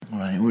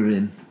Right, we're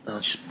in. I'll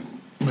just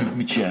move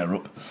my chair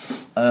up.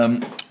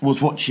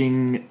 Was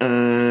watching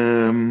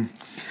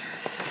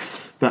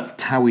that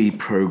Towie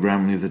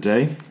programme the other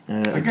day.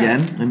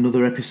 Again,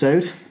 another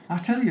episode. I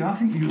tell you, I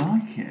think you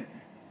like it.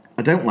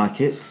 I don't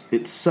like it.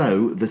 It's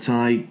so that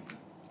I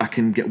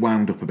can get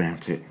wound up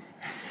about it.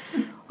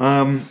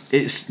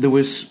 There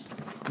was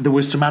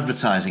some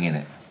advertising in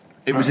it.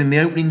 It was in the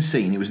opening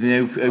scene. It was in the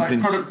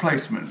opening. Like product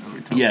placement.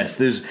 Yes,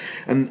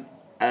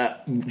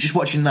 just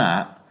watching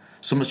that.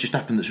 Something's just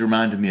happened that's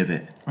reminded me of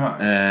it.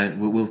 Right.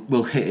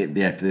 We'll hit it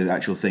the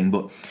actual thing,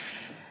 but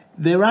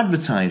they're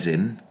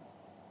advertising.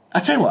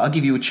 I tell you what, I'll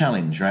give you a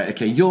challenge, right?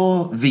 Okay,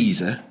 you're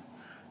Visa,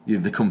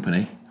 you're the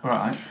company,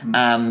 right,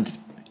 and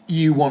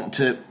you want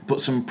to put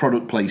some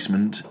product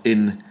placement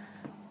in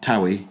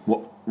Towie.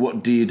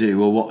 What do you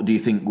do, or what do you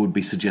think would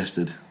be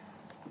suggested?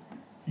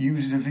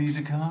 Using a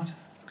Visa card.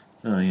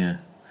 Oh yeah.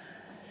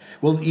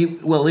 Well,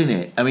 in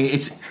it. I mean,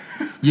 it's.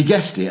 You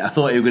guessed it. I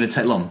thought it were going to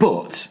take long,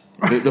 but.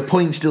 The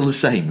point's still the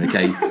same,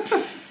 okay?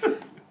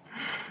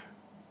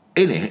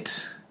 In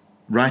it,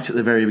 right at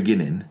the very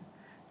beginning,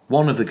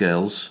 one of the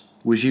girls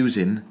was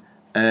using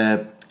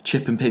a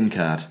chip and pin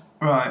card.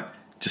 Right.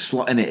 Just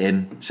slotting it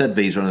in, said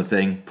Visa on the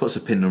thing, puts a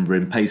pin number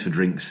in, pays for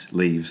drinks,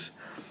 leaves.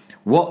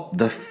 What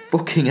the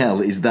fucking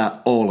hell is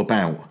that all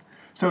about?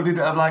 So did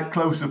it have like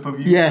close-up of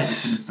you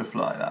yes. and stuff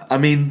like that? I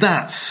mean,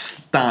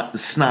 that's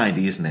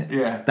snidey, isn't it?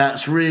 Yeah.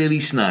 That's really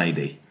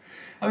snidey.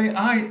 I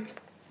mean,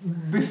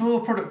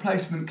 before product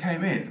placement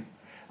came in,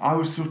 I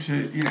was sort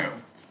of,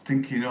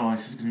 thinking,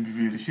 this is going to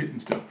be really shit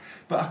and stuff.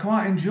 But I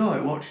quite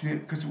enjoy watching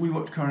it, because we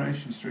watch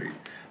Coronation Street.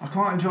 I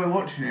quite enjoy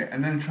watching it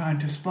and then trying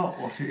to spot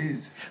what it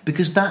is.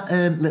 Because that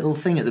little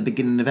thing at the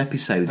beginning of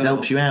episodes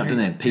helps you out, doesn't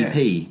it?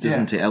 PP,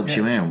 doesn't it? Helps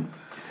you out.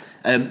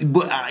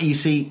 But you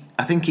see,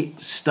 I think it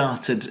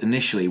started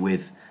initially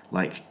with,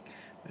 like,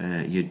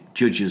 your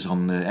judges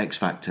on the X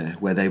Factor,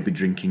 where they'd be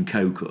drinking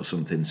Coke or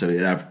something, so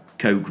it'd have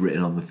Coke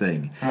written on the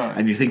thing, right.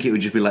 And you think it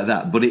would just be like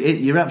that, but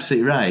you're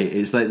absolutely right.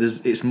 It's like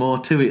it's more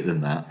to it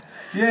than that.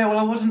 Yeah, well,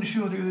 I wasn't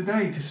sure the other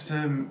day because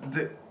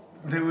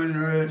they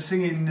were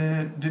singing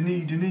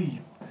Denis Denis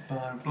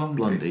by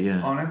Blondie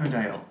yeah. on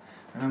Emmerdale,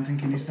 and I'm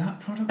thinking, is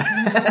that product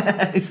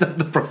placement? Is that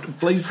the product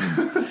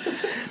placement?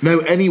 No,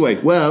 anyway,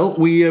 well,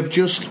 we have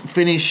just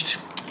finished.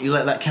 You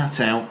let that cat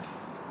out.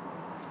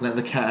 Let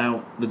the cat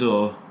out the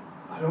door.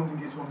 I don't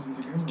think it's wanting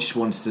to go. Just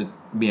wants to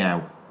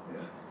meow.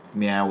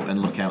 Meow and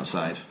look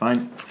outside.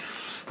 Fine.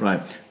 Right.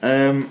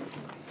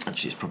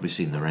 Actually, it's probably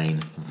seen the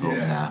rain. I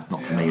thought,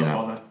 not for me,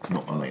 that.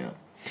 Not for me, that.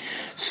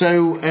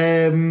 So,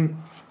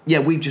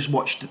 we've just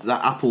watched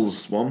that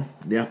Apples one,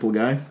 the Apple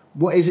guy.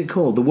 What is it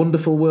called? The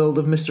Wonderful World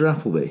of Mr.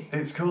 Appleby?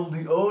 It's called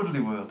The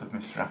Orderly World of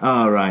Mr. Appleby.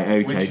 Oh, right,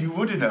 okay. Which you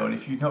would have known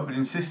if you'd not been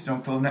insisting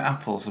on calling it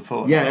Apples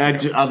before. Yeah,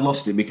 I'd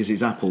lost it because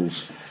it's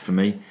Apples for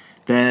me.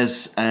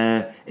 It's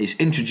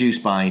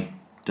introduced by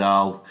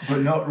Dahl.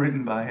 But not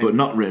written by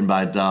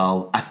him.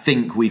 Dahl. I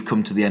think we've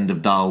come to the end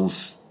of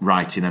Dahl's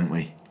writing, haven't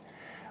we?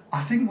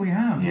 I think we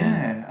have,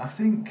 yeah. I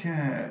think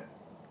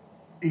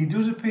he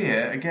does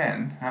appear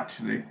again,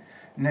 actually,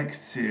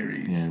 next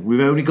series. Yeah,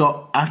 we've only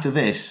got, after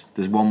this,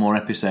 there's one more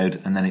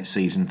episode and then it's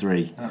season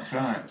 3. That's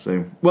right.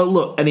 So, well,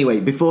 look, anyway,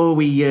 before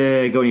we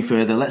go any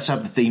further, let's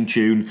have the theme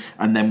tune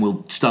and then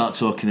we'll start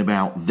talking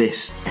about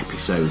this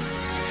episode.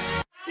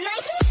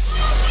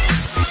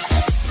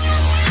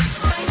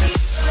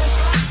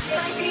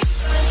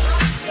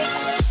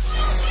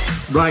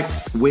 Right,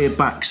 we're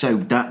back. So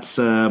that's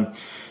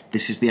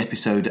this is the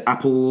episode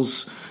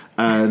Apples,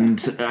 and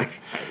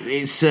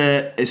it's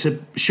a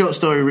short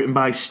story written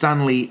by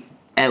Stanley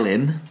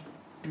Ellin.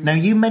 Now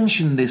you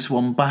mentioned this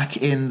one back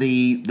in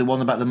the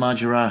one about the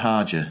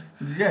Maharaja.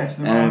 Yes,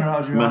 the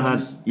Maharaja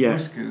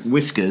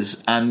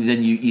Whiskers, and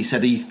then you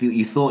said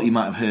you thought you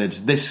might have heard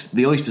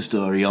the oyster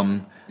story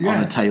on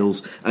the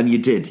Tales, and you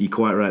did. You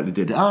quite rightly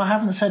did. Oh, I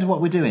haven't said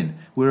what we're doing.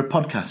 We're a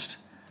podcast.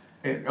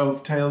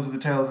 Of Tales of the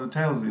Tales of the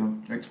Tales of the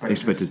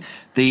Unexpected.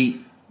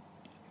 The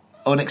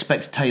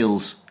unexpected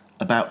tales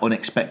about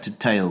unexpected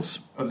tales.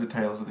 Of the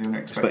Tales of the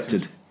Unexpected.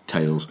 Expected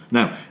tales.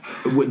 Now,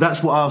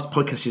 that's what our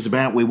podcast is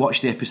about. We watch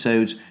the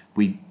episodes,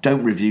 we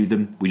don't review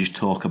them, we just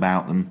talk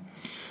about them.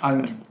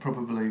 And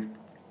probably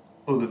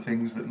other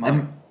things that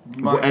might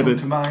come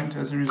to mind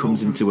as a result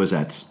comes into us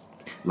heads.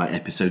 Like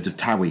episodes of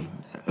Towie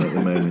at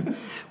the moment.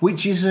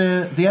 Which is,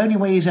 The Only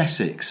Way is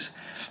Essex.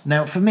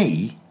 Now, for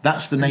me,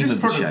 that's the name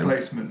of the show.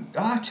 Placement?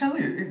 I tell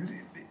you,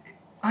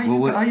 are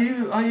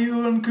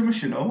you on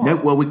commission or what? No,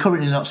 well, we're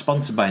currently not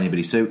sponsored by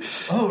anybody. So,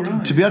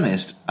 to be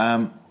honest,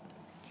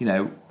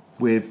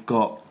 we've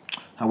got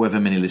however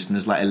many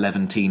listeners, like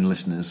 11 teen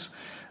listeners.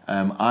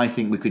 I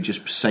think we could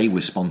just say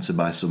we're sponsored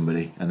by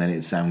somebody, and then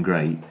it'd sound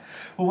great.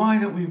 Well, why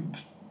don't we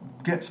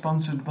get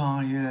sponsored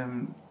by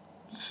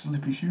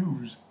Slippy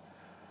Shoes?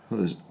 Well,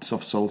 there's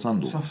Soft Sole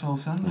Sandals. Soft Sole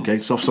Sandals. Okay,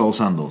 Soft Sole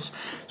Sandals.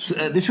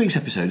 So, this week's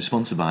episode is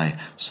sponsored by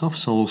Soft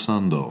Sole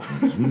Sandals.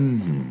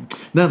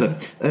 Now then,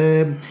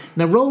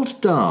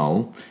 Roald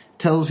Dahl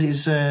tells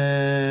his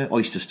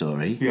oyster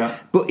story, yeah.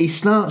 But he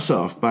starts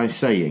off by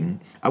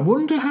saying, I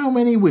wonder how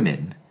many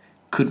women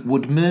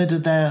would murder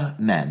their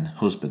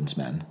husbands'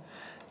 men,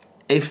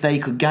 if they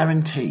could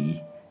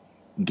guarantee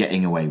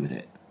getting away with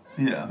it.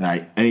 Yeah.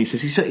 Right. And he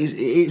says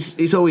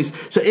it's always,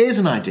 so here's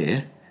an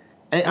idea.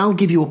 I'll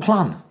give you a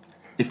plan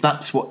if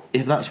that's what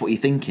you're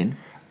thinking.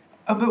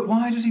 But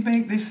why does he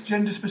make this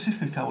gender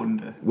specific, I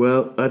wonder?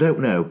 Well, I don't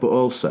know, but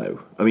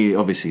also, I mean, it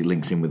obviously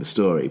links in with the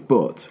story,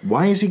 but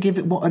why is he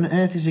giving, what on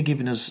earth is he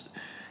giving us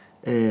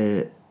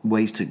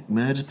ways to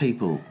murder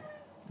people?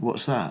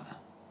 What's that?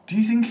 Do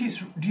you think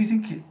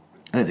it...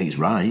 I don't think it's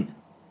right.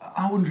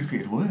 I wonder if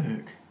it'd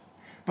work.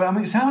 But, I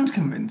mean, it sounds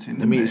convincing,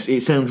 doesn't I mean,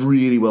 it sounds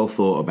really well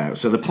thought about.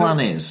 So the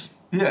plan is...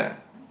 Yeah,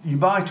 you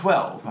buy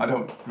 12. I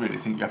don't really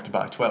think you have to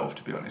buy 12,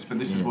 to be honest, but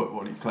this is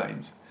what he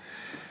claims.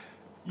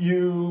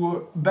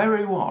 You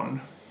bury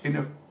one in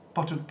a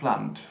potted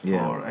plant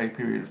for a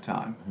period of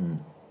time.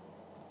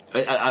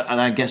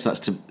 And I guess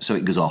that's so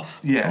it goes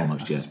off. Yeah,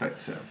 almost, I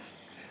suspect so.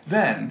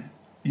 Then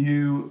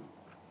you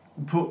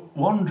put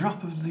one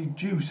drop of the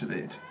juice of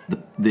it.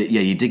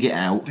 You dig it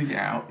out. Dig it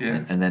out,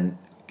 yeah. And then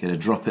get a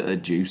drop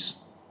of juice.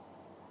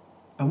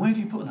 And where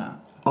do you put that?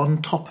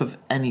 On top of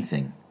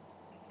anything.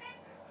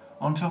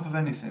 On top of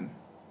anything.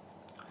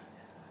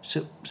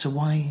 So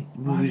why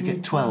would we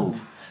get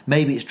 12?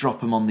 Maybe it's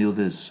drop them on the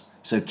others.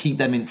 So keep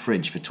them in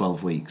fridge for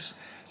 12 weeks.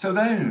 So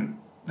then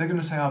they're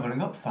going to say, I've only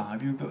got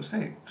 5, you've got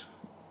 6.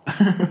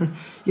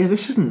 Yeah,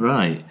 this isn't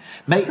right.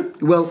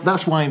 Well,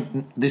 that's why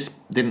this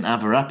didn't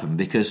ever happen,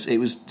 because it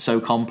was so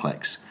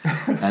complex.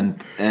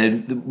 And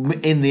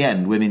in the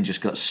end, women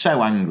just got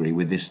so angry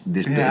with this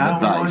bit of advice. How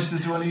many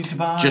oysters do I need to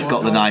buy? Just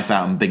got the knife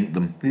out and binked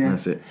them. Yeah.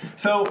 That's it.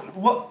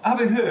 So,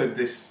 having heard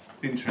this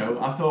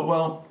intro, I thought,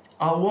 well,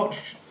 I'll watch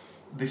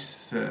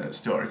this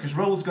story, because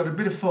Roald's got a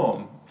bit of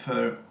form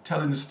for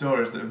telling the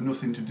stories that have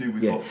nothing to do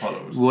with what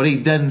follows. What he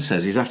then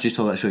says is, after he's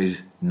told that story, he's,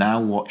 now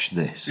watch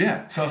this.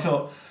 Yeah, so I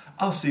thought,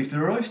 I'll see if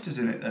there are oysters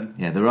in it then.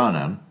 Yeah, there are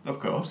none. Of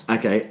course.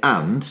 Okay,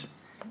 and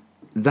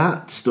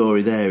that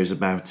story there is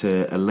about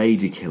a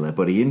lady killer,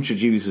 but he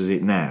introduces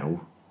it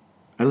now.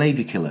 A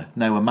lady killer.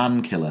 No, a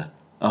man killer.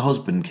 A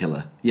husband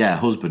killer. Yeah,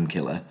 husband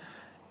killer.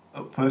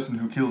 A person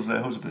who kills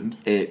their husband.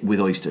 With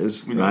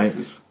oysters, with right?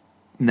 Oysters.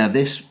 Now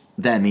this,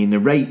 then he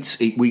narrates,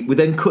 we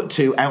then cut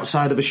to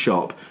outside of a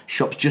shop.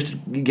 Shop's just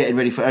getting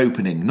ready for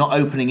opening. Not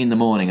opening in the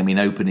morning, I mean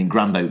opening,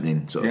 grand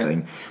opening sort of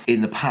thing.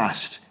 In the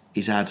past,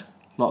 he's had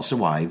lots of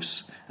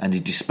wives, and he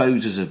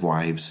disposes of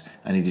wives,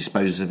 and he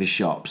disposes of his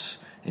shops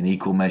in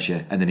equal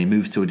measure, and then he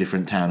moves to a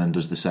different town and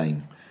does the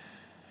same.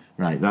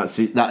 Right, that's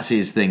it, that's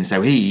his thing.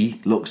 So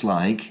he looks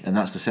like, and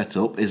that's the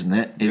setup, isn't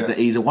it, that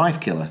he's a wife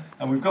killer.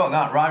 And we've got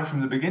that right from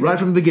the beginning. Right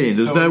from the beginning,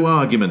 there's no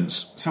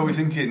arguments. So we're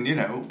thinking,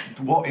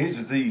 what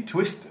is the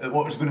twist?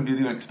 What is going to be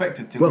the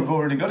unexpected thing? Well, we've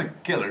already got a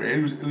killer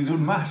who's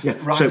unmasked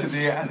at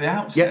the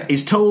outset. Yeah,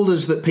 he's told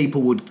us that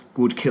people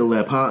would kill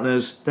their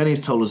partners, then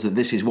he's told us that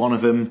this is one of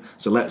them,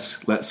 so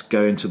let's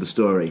go into the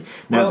story.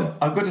 Now,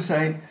 I've got to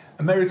say,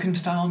 American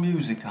style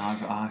music.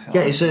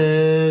 It's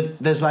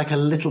there's like a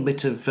little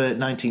bit of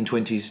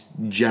 1920s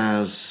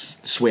jazz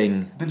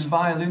swing. Bit of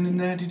violin in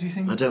there, did you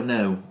think? I don't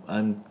know.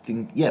 I'm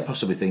thinking,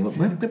 possibly thinking.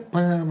 Bit of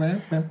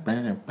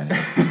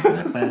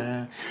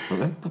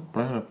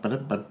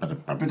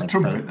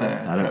trumpet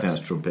there. I don't think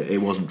that's trumpet. It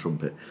wasn't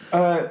trumpet.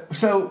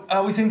 So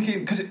are we thinking,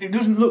 because it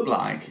doesn't look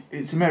like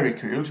it's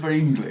America. It looks very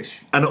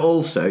English. And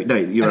also, no,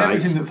 you're right.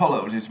 Everything that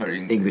follows is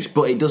very English,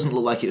 but it doesn't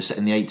look like it was set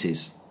in the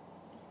 80s.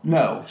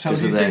 No, so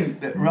do you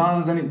think that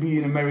rather than it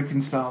being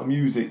American-style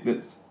music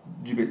that's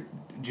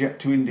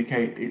to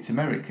indicate it's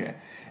America,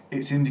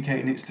 it's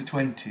indicating it's the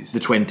 20s? The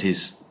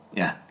 20s,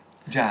 yeah.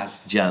 Jazz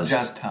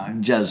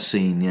time. Jazz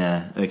scene,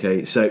 yeah.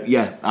 Okay, so,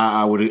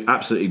 I would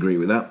absolutely agree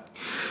with that.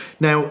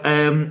 Now,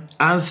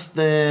 as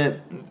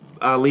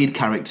our lead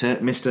character,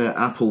 Mr.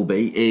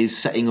 Appleby, is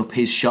setting up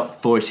his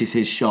shop, for it is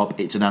his shop,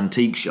 it's an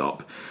antique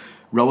shop,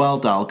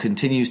 Roald Dahl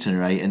continues to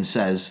narrate and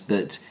says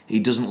that he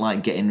doesn't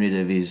like getting rid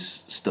of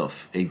his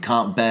stuff. He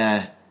can't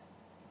bear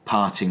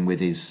parting with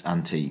his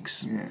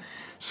antiques. Yeah.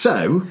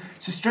 So...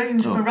 It's a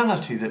strange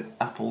morality that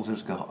Apples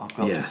has got, I've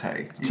got to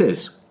say. It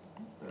is.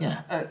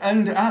 Yeah.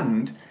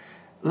 And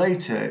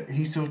later,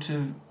 he sort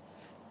of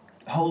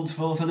holds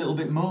forth a little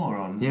bit more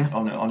on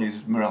his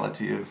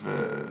morality of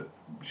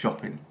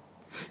shopping.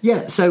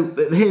 Yeah, so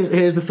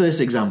here's the first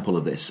example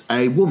of this.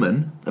 A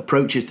woman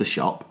approaches the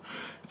shop.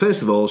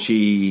 First of all,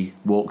 she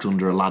walks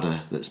under a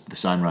ladder that the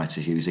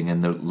signwriter's using,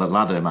 and the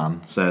signwriter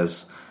man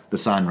says,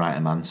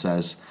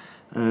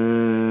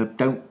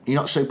 you're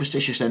not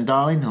superstitious then,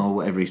 darling, or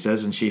whatever he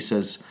says, and she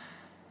says,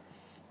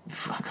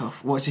 fuck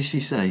off. What did she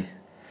say?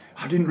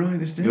 I didn't write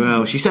this down.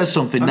 Well, she says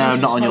something, no,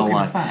 not on your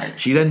life.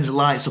 She then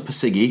lights up a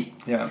ciggy,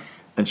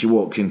 and she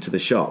walks into the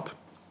shop.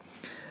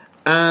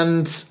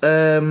 And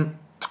so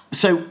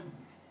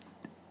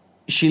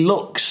she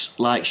looks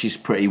like she's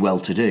pretty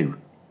well-to-do.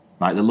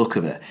 Like the look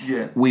of it.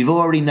 Yeah. We've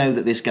already know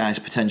that this guy's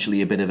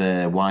potentially a bit of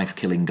a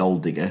wife-killing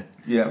gold digger.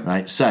 Yeah.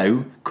 Right.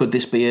 So could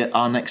this be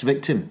our next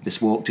victim?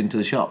 This walked into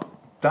the shop.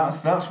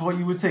 That's what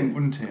you would think,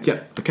 wouldn't it?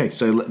 Yeah. Okay.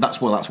 So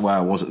that's where I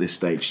was at this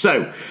stage.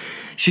 So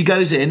she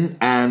goes in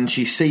and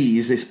she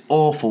sees this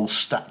awful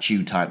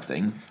statue type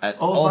thing.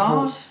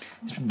 Vase?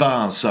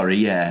 Vase, sorry,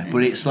 yeah.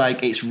 But it's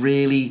like, it's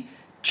really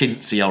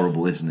chintzy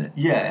horrible, isn't it?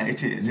 Yeah,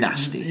 it is.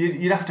 Nasty.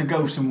 You'd have to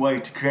go some way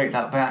to create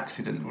that by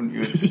accident, wouldn't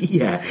you?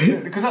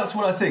 Yeah. Because that's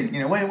what I think.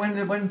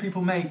 When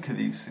people make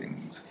these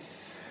things,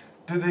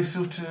 do they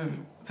sort of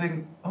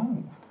think,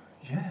 oh,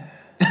 yeah.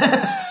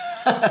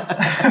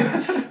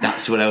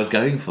 That's what I was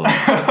going for.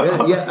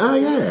 Yeah. Oh,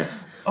 yeah.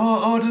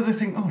 Or do they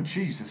think, oh,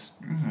 Jesus,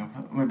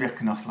 maybe I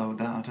can offload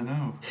that, I don't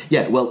know.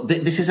 Yeah, well,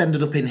 this has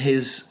ended up in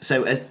his...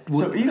 So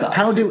Eli,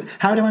 how do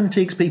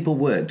antiques people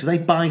work? Do they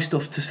buy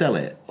stuff to sell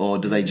it, or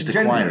do they just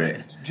acquire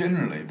it?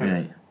 Generally, but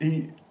right.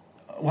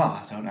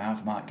 I don't know how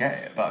they might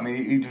get it, but I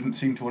mean, he doesn't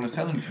seem to want to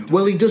sell anything.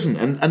 Well, he doesn't,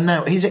 and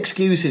now his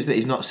excuse is that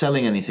he's not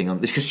selling anything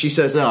on this, because she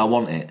says, no, I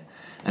want it.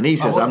 And he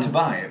says, I want to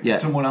buy it for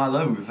someone I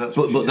loathe.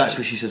 But that's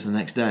what she says the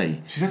next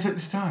day. She says it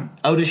this time.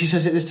 Oh, does she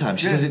says it this time?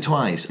 She says it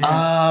twice. Yeah.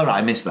 Ah, right,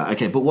 I missed that.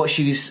 Okay, but what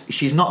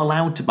she's not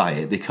allowed to buy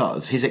it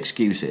because his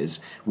excuse is,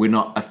 we're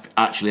not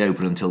actually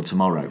open until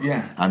tomorrow.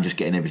 Yeah. I'm just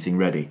getting everything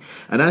ready.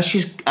 And as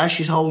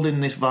she's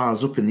holding this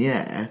vase up in the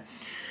air,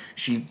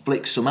 she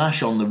flicks some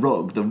ash on the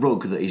rug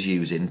that he's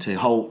using to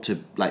hold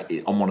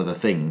on one of the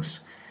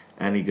things.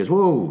 And he goes,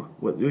 whoa,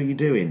 what are you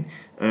doing?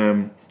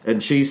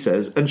 And she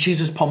says, and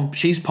she's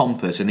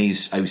pompous and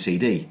he's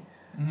OCD.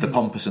 The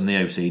pompous and the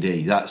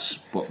OCD, that's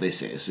what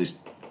this is. Is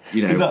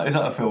that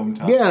a film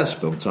title? Yeah, that's a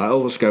film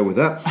title, let's go with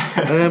that.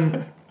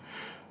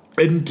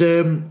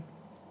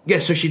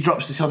 So she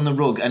drops this on the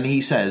rug and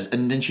he says,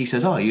 and then she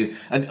says,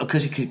 and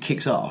because he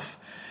kicks off,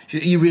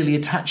 you're really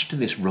attached to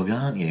this rug,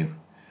 aren't you?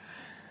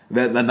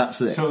 Then that's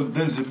it. So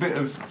there's a bit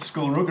of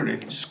skullduggery.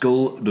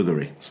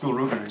 Skullduggery.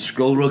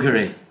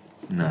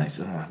 Nice.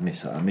 Oh, I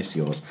miss that. I miss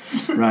yours.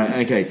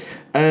 Right. Okay.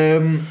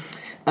 And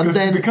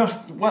then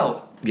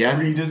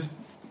readers,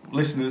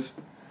 listeners,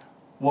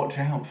 watch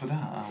out for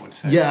that. I would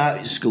say.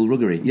 Yeah,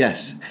 skullduggery.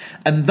 Yes,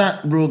 and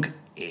that rug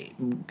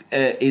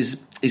is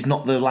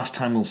not the last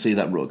time we'll see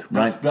that rug,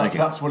 right?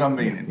 That's what I'm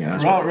meaning. Yeah,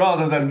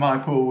 rather than my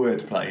poor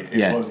wordplay,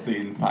 it was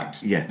the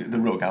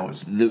rug I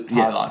was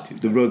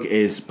highlighting. The rug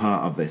is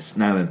part of this.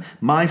 Now then,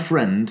 my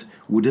friend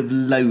would have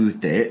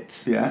loathed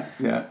it. Yeah.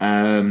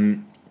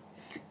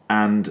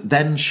 And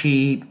then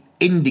she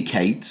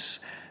indicates,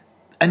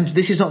 and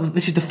this is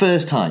the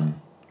first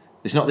time.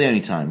 It's not the only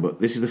time, but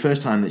this is the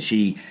first time that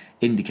she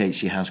indicates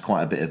she has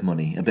quite a bit of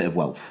money, a bit of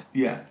wealth.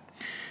 Yeah.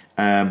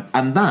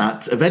 And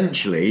that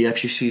eventually, if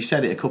she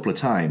said it a couple of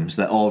times,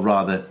 that, or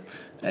rather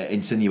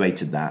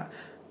insinuated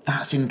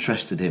that's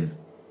interested him.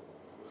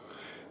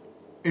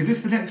 Is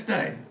this the next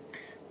day?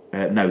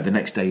 No, the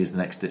next day is the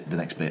next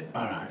bit.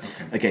 All right,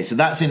 okay. Okay, so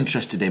that's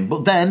interested him.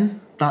 But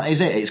then, that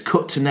is it. It's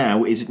cut to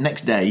now.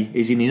 Next day,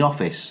 he's in his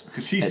office.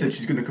 Because she said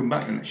she's going to come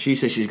back, isn't she? She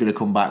says she's going to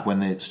come back when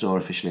the store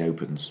officially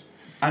opens.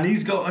 And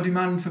he's got a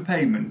demand for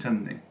payment,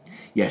 hasn't he?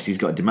 Yes, he's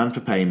got a demand for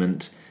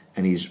payment,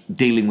 and he's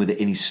dealing with it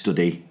in his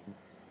study.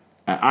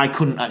 I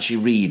couldn't actually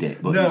read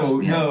it. But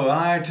no,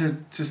 I had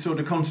to sort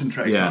of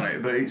concentrate on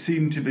it, but it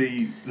seemed to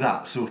be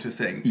that sort of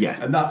thing.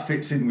 Yeah. And that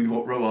fits in with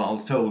what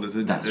Roald told us,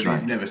 that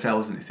he never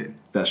sells anything.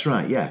 That's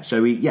right, yeah.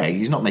 So,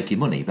 he's not making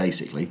money,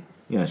 basically.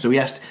 Yeah, so he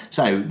asked...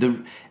 So,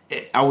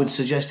 I would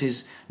suggest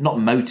his, not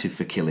motive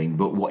for killing,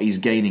 but what he's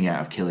gaining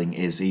out of killing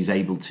is he's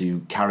able to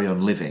carry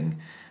on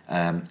living...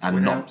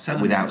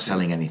 without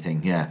selling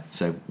anything. Yeah,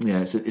 so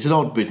it's an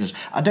odd business.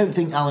 I don't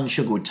think Alan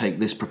Sugar would take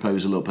this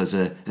proposal up as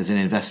an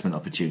investment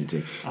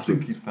opportunity. I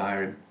think he's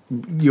firing.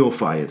 You're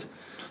fired,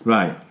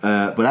 right?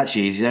 But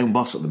actually, he's his own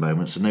boss at the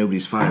moment, so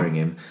nobody's firing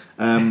him.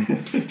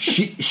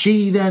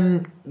 She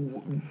then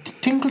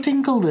tinkle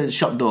tinkle. The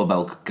shop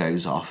doorbell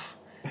goes off.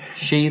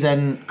 She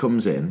then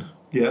comes in.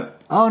 Yeah.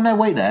 Oh no!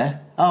 Wait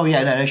there. Oh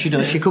yeah, no, she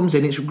does. Yeah. She comes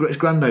in. It's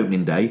grand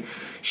opening day.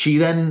 She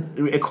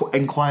then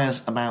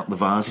inquires about the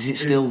vase. Is it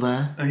still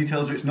there? And he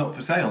tells her it's not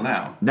for sale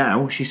now.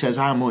 Now she says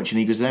how much, and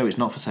he goes, no, it's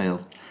not for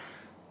sale.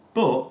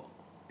 But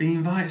he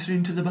invites her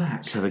into the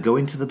back. So they go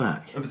into the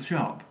back of the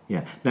shop.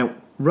 Yeah. Now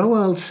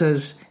Roald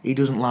says he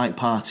doesn't like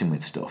parting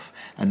with stuff,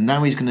 and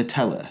now he's going to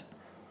tell her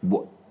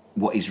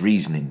what his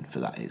reasoning for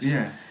that is.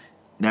 Yeah.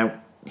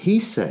 Now he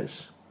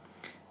says,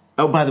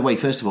 oh, by the way,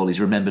 first of all, he's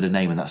remembered a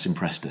name, and that's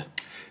impressed her.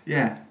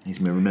 Yeah.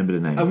 He's remembered a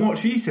name. And what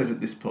she says at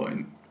this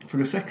point, for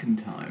the second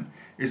time,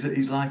 is that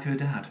he's like her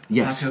dad.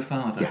 Yes. Like her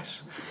father.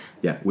 Yes.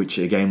 Yeah, which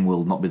again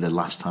will not be the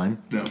last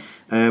time. No.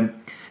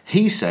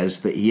 He says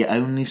that he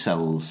only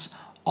sells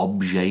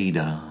objets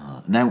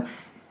d'art. Now,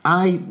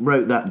 I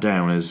wrote that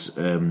down as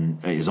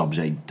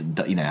objet,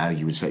 how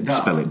you would say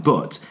spell it,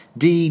 but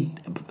D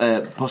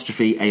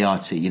apostrophe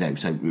ART, so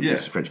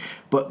it's French.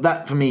 But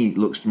that for me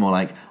looks more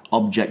like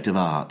object of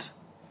art.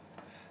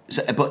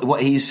 So, but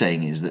what he's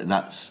saying is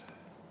that's.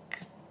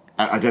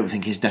 I don't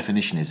think his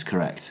definition is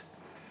correct.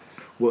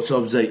 What's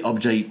object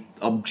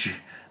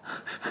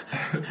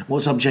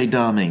What's objet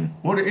d'art mean?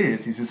 What it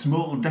is a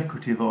small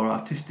decorative or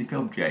artistic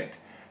object,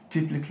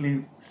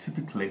 typically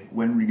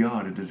when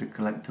regarded as a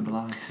collectible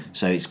item.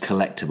 So it's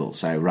collectible.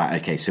 So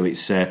right, okay. So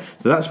it's so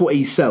that's what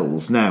he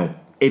sells. Now,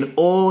 in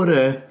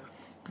order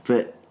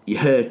for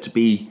her to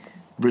be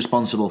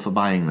responsible for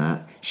buying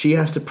that, she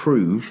has to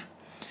prove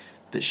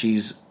that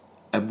she's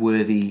a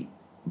worthy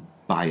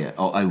buyer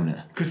or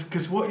owner.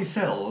 Because what he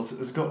sells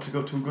has got to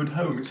go to a good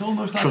home. It's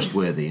almost like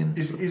trustworthy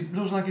it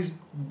looks like his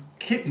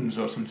kittens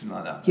or something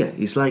like that. Yeah,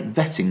 he's like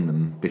vetting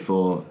them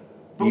before.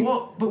 But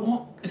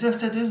what? As I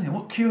said earlier,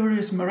 what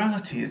curious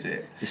morality is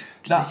it It's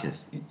that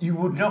ridiculous. you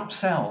would not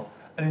sell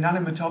an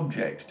inanimate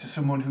object to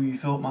someone who you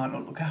thought might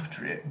not look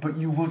after it, but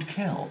you would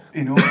kill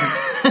in order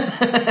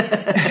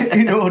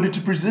in order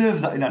to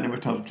preserve that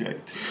inanimate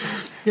object?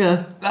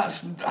 Yeah. That's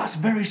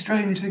very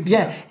strange thinking.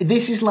 Yeah,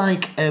 this is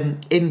like in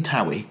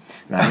Towie,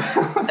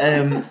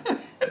 right?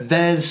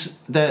 There's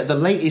the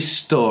latest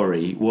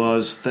story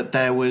was that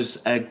there was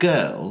a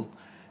girl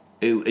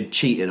who had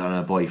cheated on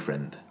her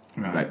boyfriend.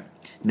 Right.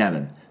 Now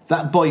then,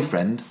 that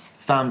boyfriend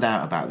found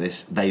out about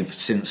this. They've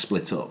since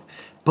split up,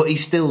 but he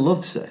still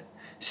loves her.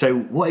 So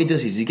what he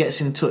does is he gets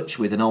in touch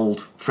with an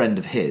old friend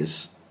of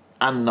his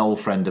and an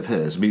old friend of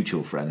hers,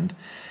 mutual friend,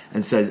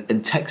 and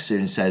texts her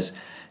and says,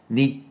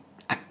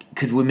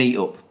 could we meet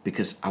up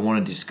because I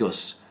want to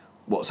discuss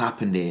what's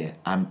happened here.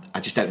 I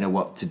just don't know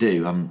what to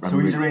do. So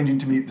he's arranging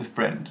to meet the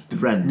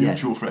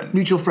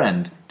mutual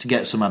friend, to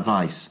get some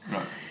advice.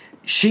 Right.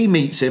 She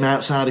meets him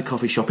outside a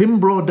coffee shop in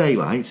broad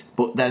daylight,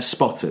 but they're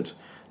spotted.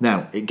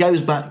 Now it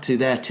goes back to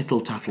their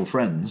tittle-tattle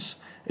friends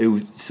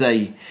who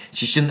say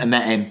she shouldn't have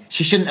met him.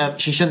 She shouldn't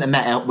have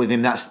met up with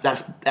him.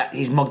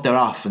 He's mugged her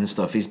off and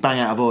stuff. He's bang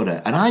out of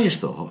order. And I just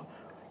thought,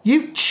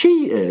 you've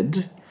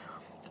cheated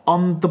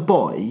on the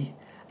boy,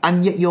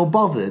 and yet you're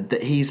bothered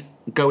that he's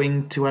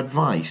going to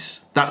advice.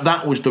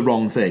 That was the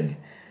wrong thing,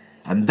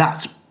 and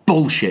that's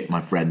bullshit,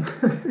 my friend.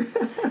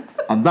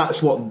 And that's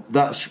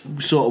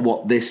sort of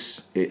what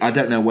this. I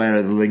don't know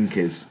where the link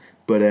is,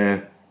 but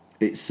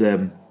it's.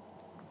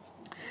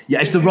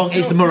 It's the wrong.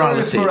 It's the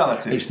morality.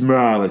 It's the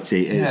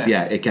morality.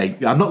 Okay.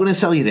 I'm not going to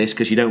sell you this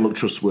because you don't look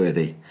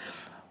trustworthy.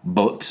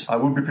 But I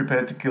would be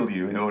prepared to kill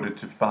you in order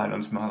to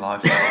finance my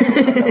lifestyle.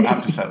 I don't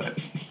have to sell it.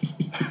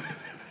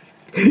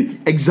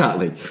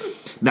 Exactly.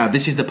 Now,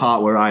 this is the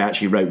part where I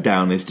actually wrote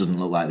down this doesn't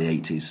look like the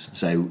 80s.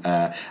 So,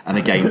 and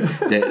again,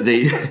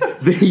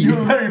 you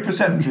were very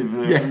perceptive.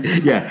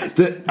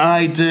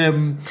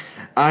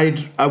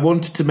 I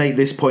wanted to make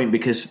this point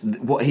because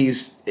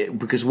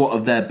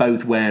what they're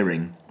both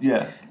wearing.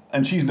 Yeah.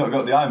 And she's not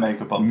got the eye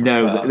makeup on.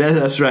 No,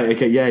 that's right.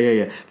 Okay,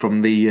 yeah.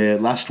 From the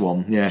last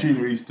one, yeah.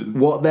 Sheila Easton.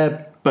 What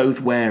they're both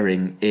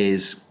wearing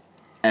is,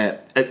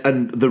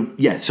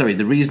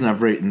 the reason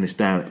I've written this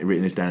down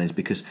is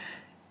because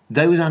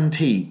those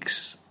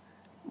antiques,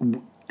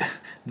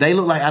 they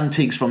look like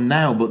antiques from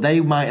now, but they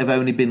might have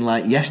only been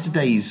like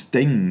yesterday's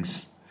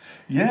things.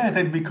 Yeah,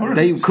 they'd be currents.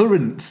 They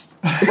currents.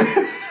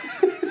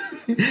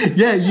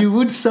 Yeah, you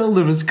would sell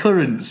them as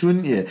currents,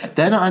 wouldn't you?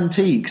 They're not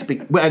antiques.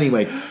 But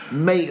anyway,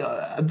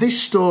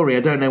 this story, I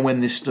don't know when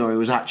this story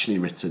was actually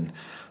written,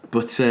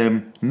 but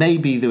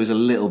maybe there was a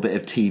little bit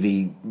of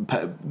TV,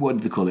 what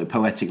do they call it,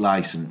 poetic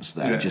license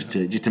there, just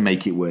to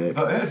make it work.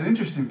 But it's an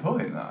interesting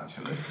point, that,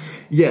 actually.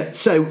 Yeah,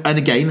 so, and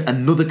again,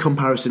 another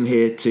comparison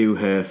here to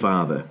her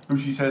father. Who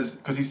she says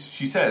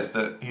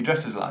that he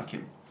dresses like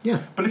him.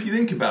 Yeah. But if you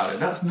think about it,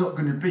 that's not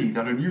going to be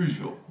that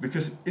unusual,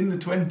 because in the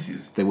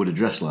 20s... They would have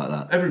dressed like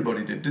that.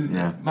 Everybody did, didn't they?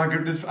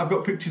 I've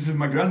got pictures of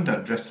my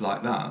granddad dressed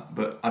like that,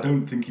 but I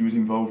don't think he was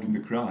involved in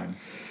the crime.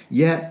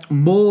 Yeah,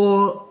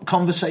 more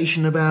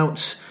conversation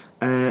about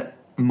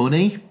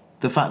money,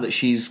 the fact that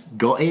she's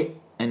got it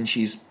and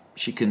she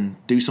can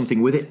do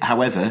something with it.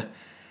 However,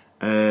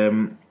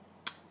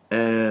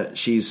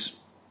 she's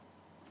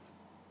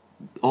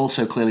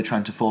also clearly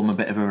trying to form a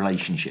bit of a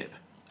relationship.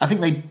 I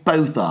think they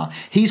both are.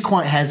 He's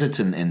quite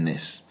hesitant in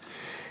this.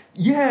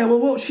 Yeah, well,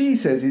 what she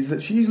says is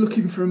that she's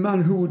looking for a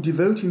man who would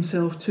devote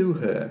himself to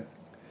her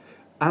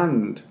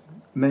and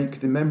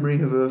make the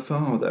memory of her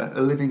father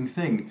a living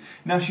thing.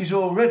 Now, she's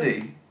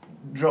already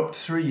dropped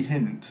 3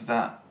 hints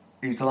that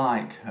he's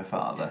like her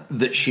father.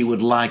 That she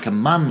would like a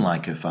man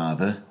like her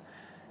father,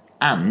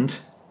 and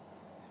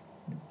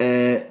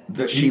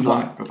that she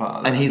wants like her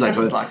father, and he's like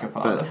her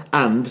father,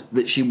 and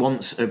that she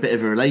wants a bit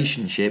of a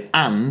relationship,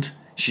 and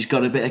she's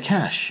got a bit of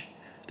cash.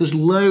 There's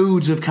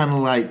loads of kind of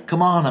like,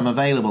 come on, I'm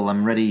available,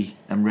 I'm ready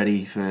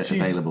for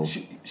available.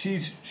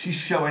 She's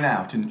showing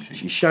out, isn't she?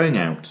 She's showing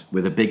out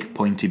with a big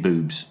pointy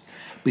boobs.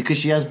 Because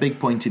she has big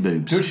pointy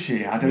boobs. Does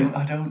she? I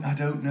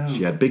don't know.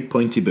 She had big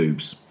pointy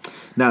boobs.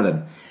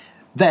 Now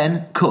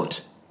then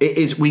cut. It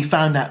is. We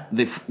found out.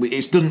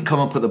 It doesn't come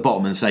up at the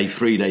bottom and say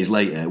 3 days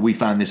later. We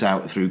found this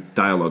out through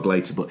dialogue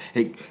later, but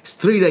it's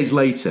 3 days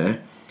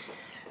later.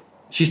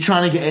 She's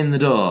trying to get in the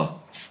door.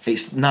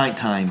 It's night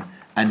time,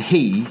 and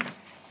he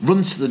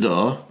runs to the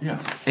door. Yeah.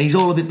 And he's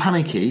all a bit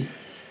panicky.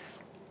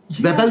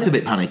 Yeah. They're both a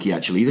bit panicky,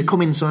 actually. They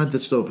come inside the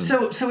store.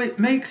 So it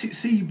makes it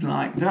seem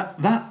like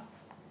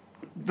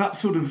that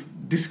sort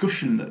of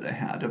discussion that they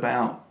had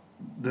about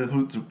the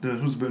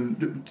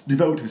husband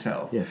devote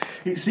herself. Yeah.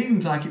 It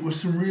seemed like it was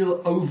some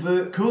real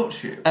overt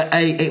courtship.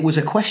 It was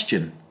a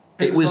question.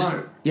 It was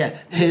like,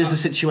 here's the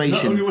situation.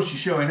 Not only was she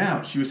showing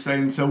out, she was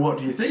saying, so what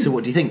do you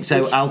think?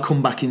 So I'll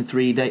come back in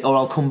 3 days, or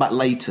I'll come back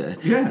later.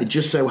 Yeah. It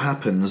just so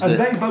happens and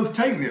that... they both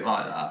taken it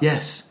like that.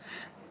 Yes.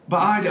 But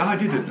I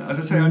didn't. As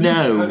I say,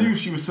 I knew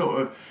she was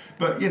sort of...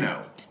 But, you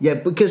know... Yeah,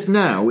 because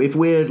now, if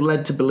we're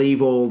led to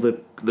believe all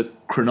the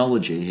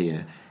chronology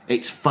here,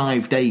 it's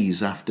 5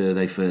 days after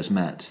they first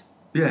met.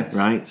 Yes.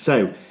 Right?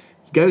 So,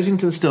 he goes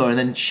into the store, and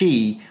then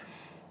she...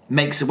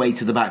 makes her way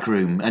to the back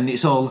room, and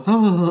it's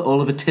all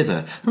of a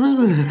tither.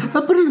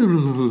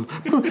 Going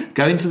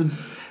to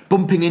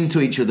bumping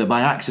into each other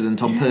by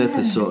accident on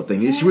purpose sort of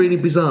thing. It's really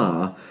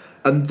bizarre.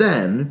 And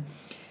then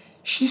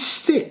she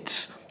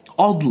sits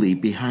oddly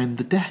behind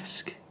the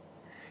desk.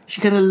 She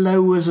kind of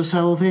lowers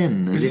herself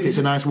in as if it's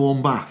a nice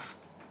warm bath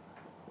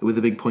with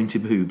the big pointy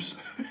boobs.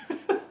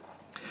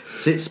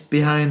 Sits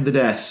behind the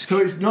desk. So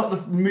it's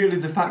not merely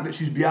the fact that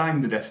she's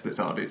behind the desk that's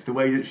odd, it's the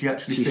way that she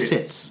actually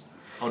sits.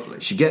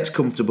 Oddly. She gets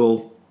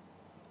comfortable,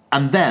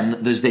 and then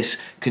there's this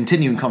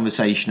continuing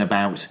conversation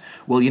about,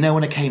 well, you know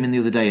when I came in the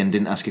other day and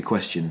didn't ask a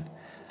question?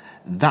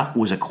 That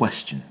was a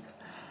question.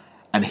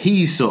 And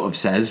he sort of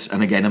says,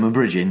 and again I'm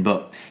abridging,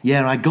 but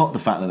yeah, I got the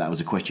fact that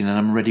was a question and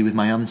I'm ready with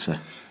my answer.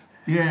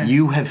 Yeah.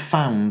 You have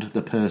found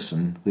the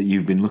person that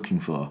you've been looking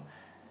for.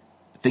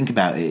 Think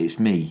about it, it's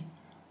me.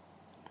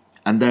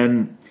 And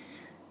then...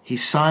 he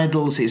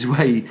sidles his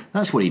way.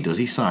 That's what he does.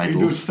 He sidles.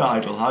 He does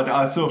sidle.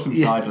 I saw some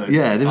sidling.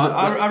 Yeah,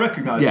 I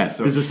recognise it. Yeah,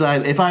 there's a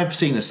sidle. If I've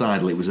seen a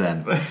sidle, it was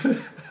then.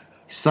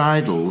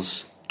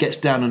 Sidles, gets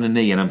down on a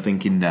knee, and I'm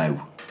thinking,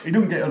 no. He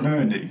doesn't get on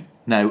her knee.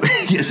 No,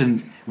 he gets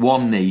on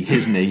one knee,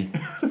 his knee,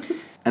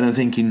 and I'm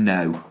thinking,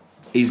 no.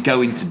 He's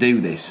going to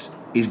do this.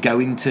 He's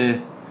going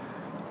to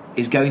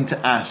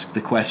ask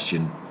the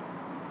question.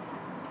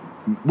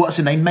 What's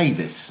her name?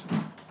 Mavis.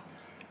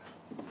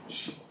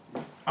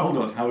 Hold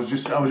on, I was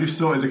just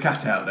sorting the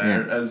cat out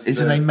there. Yeah. Is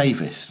her name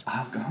Mavis?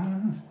 Oh,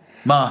 God.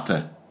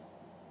 Martha.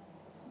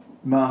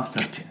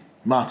 Get it.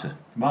 Martha.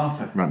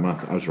 Right,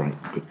 Martha. I was right.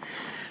 Good.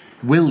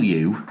 Will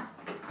you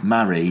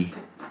marry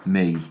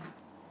me?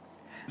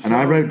 And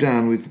I wrote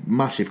down with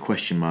massive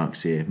question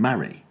marks here.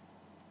 Marry.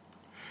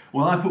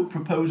 Well, I put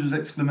proposals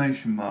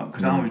exclamation mark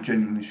because I was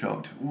genuinely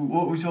shocked.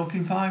 What were we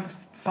talking? 5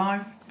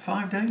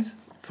 days?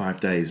 5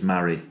 days.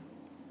 Marry.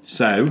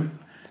 So.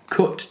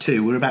 Cut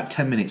to, we're about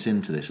 10 minutes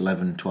into this,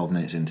 11, 12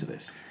 minutes into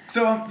this.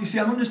 So, you see,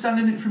 I'm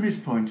understanding it from his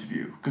point of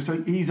view, because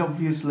he's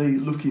obviously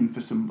looking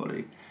for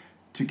somebody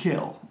to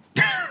kill.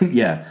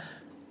 Yeah.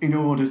 In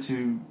order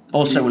to...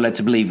 Also, we're led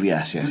to believe,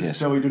 yes.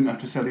 So he doesn't have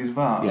to sell his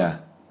vase. Yeah.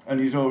 And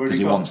he's already because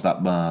he wants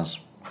that vase.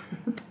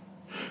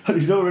 And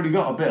he's already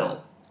got a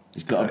bill.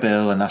 He's got a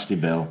bill, a nasty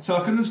bill. So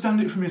I can understand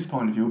it from his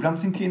point of view, but I'm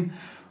thinking,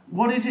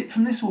 what is it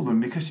from this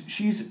woman? Because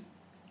she's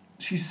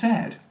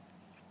said...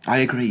 I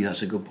agree,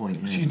 that's a good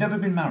point. Yeah. She's never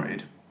been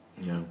married.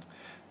 Yeah.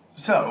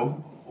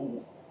 So,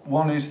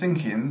 one is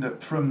thinking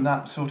that from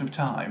that sort of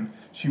time,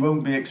 she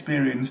won't be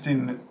experienced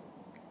in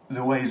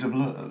the ways of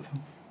love.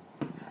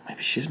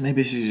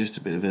 Maybe she's just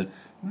a bit of a... I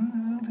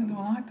don't think they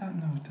were like that in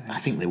those days. I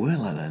think they were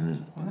like that.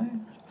 Were they?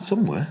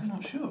 Some were. I'm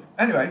not sure.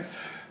 Anyway,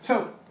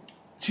 so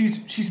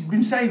she's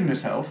been saving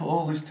herself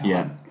all this time.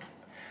 Yeah.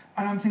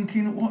 And I'm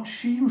thinking, what's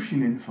she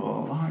rushing in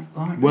for? Like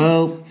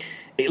well...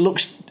 It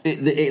looks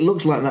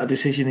like that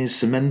decision is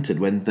cemented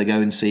when they go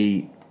and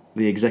see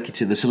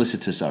the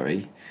solicitor,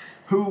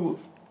 who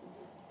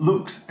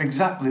looks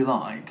exactly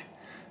like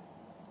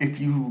if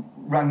you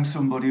rang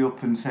somebody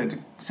up and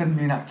said, "Send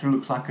me an actor who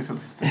looks like a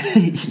solicitor."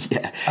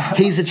 Yeah,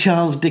 he's a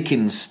Charles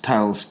Dickens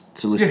style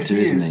solicitor,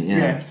 isn't he?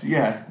 Yeah.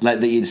 Yes, like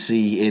that you'd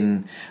see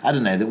in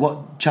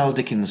what Charles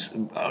Dickens,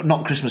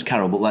 not Christmas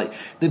Carol, but like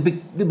they'd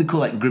be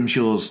called like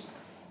Grimshaw's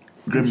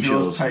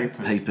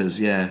papers,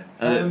 yeah.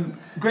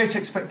 Great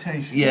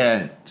Expectations.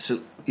 Yeah,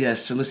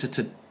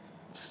 solicitors.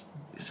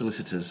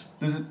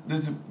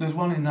 There's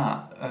one in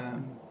that.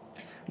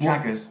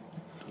 Jaggers.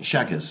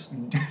 Jaggers.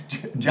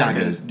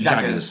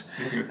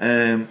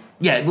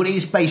 Yeah, but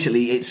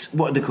it's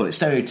what do they call it?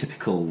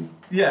 Stereotypical.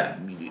 Yeah.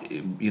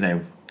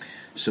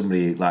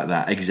 Somebody like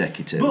that,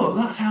 executive. But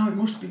that's how it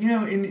must be.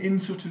 In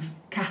sort of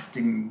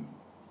casting.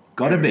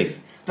 Gotta be.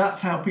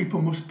 That's how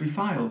people must be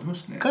filed,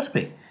 mustn't it? Gotta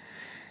be.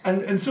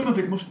 And some of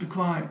it must be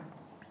quite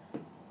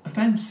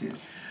offensive.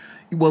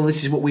 Well,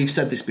 this is what we've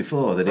said this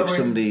before, that if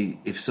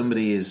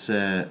somebody is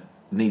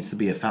needs to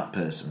be a fat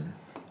person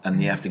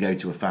and you have to go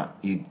to a fat,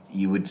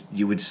 you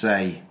would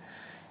say,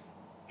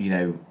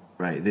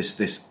 right,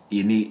 this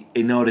you need,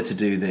 in order to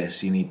do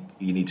this, you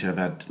need to have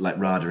had like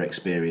RADA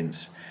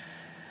experience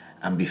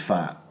and be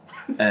fat.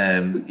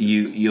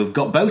 You've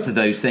got both of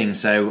those things,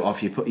 so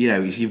off you put,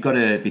 you've got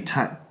to be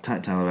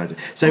tactile about it.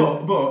 So,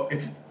 but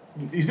if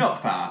he's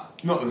not fat,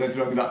 not that there's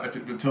anything wrong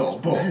with that at all,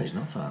 but no, he's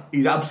not fat.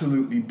 He's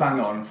absolutely bang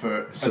on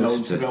for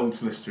an old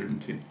solicitor,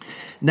 isn't he?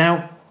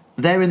 Now,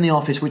 they're in the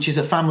office, which is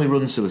a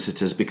family-run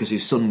solicitors, because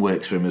his son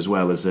works for him as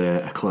well as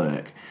a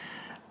clerk.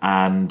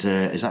 And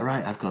is that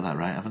right? I've got that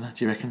right, haven't I?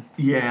 Do you reckon?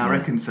 Yeah, I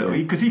reckon so.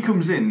 Because he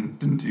comes in,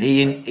 doesn't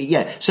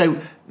he?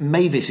 So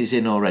Mavis is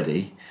in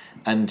already,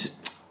 and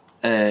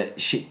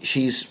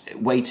she's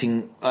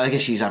waiting. I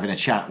guess she's having a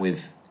chat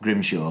with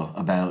Grimshaw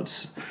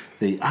about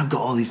I've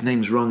got all these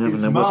names wrong,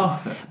 haven't I?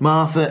 Martha.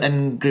 Martha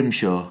and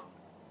Grimshaw.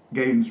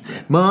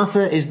 Gainsborough.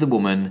 Martha is the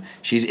woman.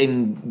 She's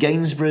in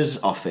Gainsborough's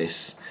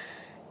office,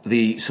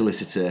 the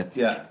solicitor.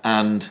 Yeah.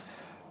 And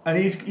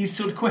he's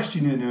sort of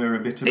questioning her a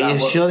bit about. Are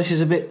you sure this is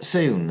a bit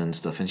soon and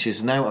stuff? And she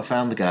says, "No, I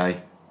found the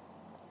guy.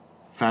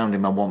 Found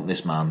him. I want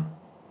this man.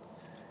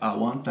 I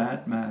want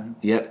that man."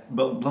 Yep.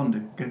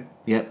 Blondie. Okay.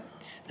 Yep.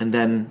 And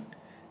then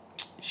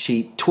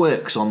she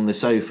twerks on the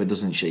sofa,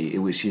 doesn't she?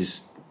 Which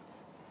is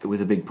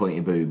with a big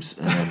pointy boobs.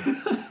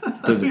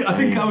 I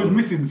think I was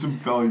missing some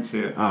points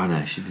here. Oh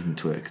no, she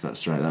didn't twerk.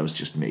 That's right. That was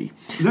just me.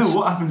 No,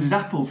 what happens is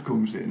Apples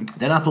comes in.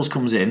 Then Apples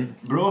comes in,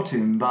 brought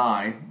in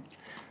by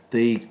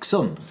the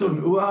son.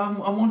 Who I'm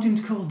wanting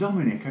to call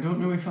Dominic. I don't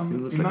know if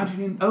I'm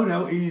imagining. Oh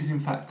no, he's in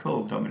fact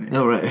called Dominic.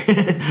 Oh right,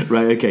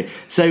 right, okay.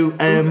 So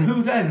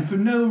who then, for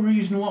no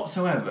reason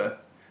whatsoever,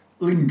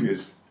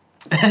 lingers.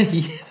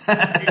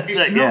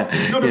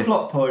 It's not a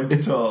plot point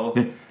at all.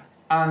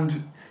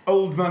 And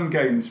old man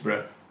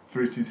Gainsborough,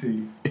 for it is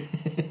he,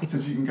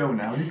 says you can go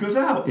now, and he goes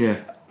out. Yeah.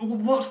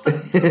 What's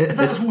that?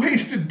 That's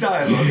wasted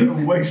dialogue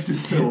and a wasted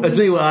film. I'll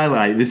tell you what I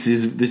like. This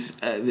is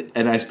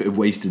a nice bit of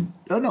wasted.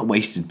 Oh, not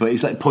wasted, but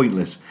it's like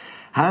pointless.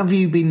 Have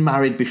you been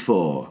married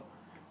before?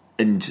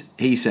 And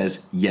he says,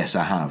 yes,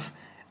 I have.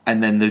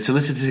 And then the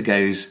solicitor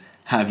goes,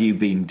 have you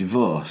been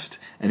divorced?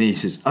 And he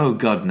says, oh,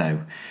 God,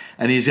 no.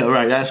 And he's like,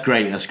 right, that's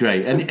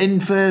great. And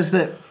infers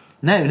that,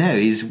 no,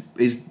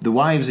 the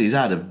wives he's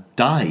had have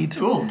died.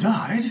 Oh,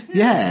 died?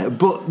 Yeah,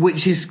 but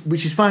which is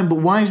fine. But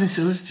why is the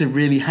solicitor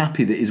really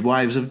happy that his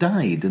wives have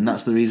died? And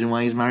that's the reason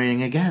why he's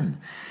marrying again.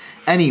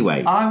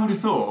 Anyway. I would have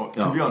thought,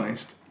 to be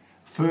honest,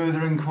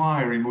 further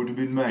inquiry would have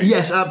been made.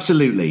 Yes,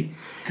 absolutely.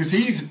 Because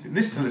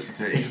this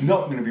solicitor is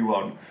not going to be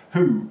one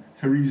who,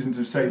 for reasons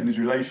of saving his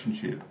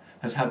relationship,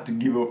 has had to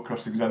give up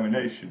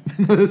cross-examination.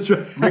 That's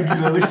right.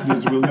 Regular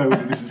listeners will know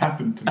that this has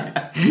happened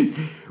to me.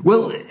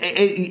 Well,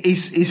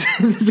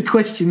 there's a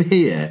question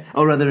here,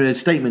 or rather a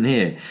statement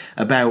here,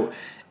 about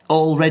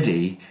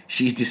already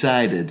she's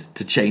decided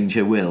to change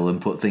her will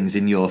and put things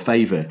in your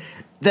favour.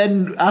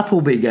 Then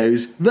Appleby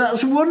goes,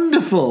 that's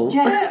wonderful.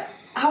 Yeah.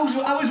 I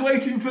was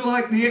waiting for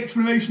the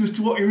explanation as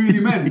to what he really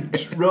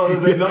meant, rather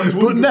than that was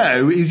wonderful. But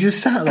no, he's just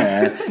sat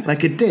there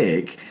like a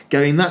dick,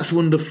 going, "That's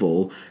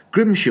wonderful."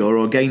 Grimshaw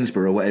or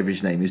Gainsborough or whatever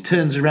his name is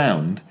turns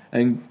around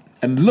and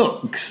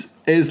looks.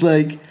 Is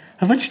like,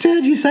 have I just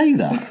heard you say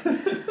that?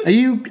 Are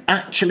you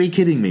actually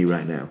kidding me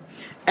right now?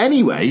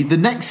 Anyway, the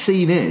next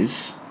scene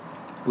is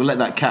we'll let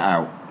that cat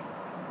out.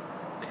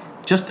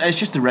 It's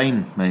just the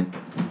rain, mate.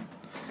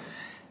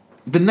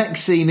 The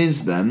next scene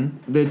is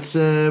then that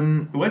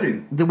the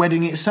wedding. The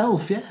wedding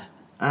itself, yeah.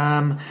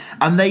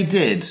 And they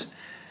did.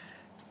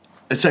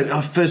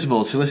 So first of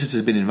all, solicitors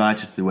have been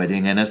invited to the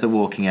wedding, and as they're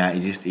walking out,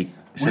 he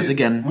says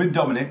again with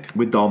Dominic,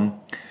 with Dom.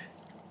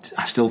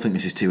 I still think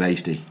this is too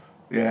hasty.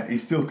 Yeah,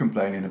 he's still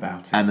complaining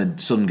about it. And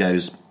the son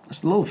goes,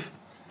 "That's love.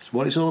 That's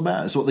what it's all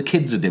about. That's what the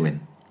kids are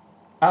doing."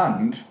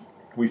 And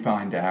we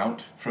find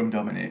out from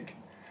Dominic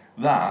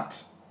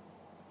that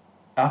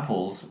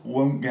Apples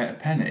won't get a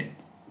penny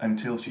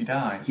until she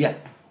dies. Yeah.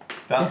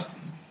 That's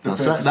the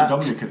purpose of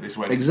Dominic at this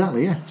wedding.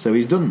 Exactly, yeah. So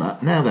he's done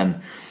that. Now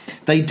then,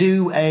 they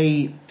do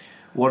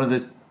one of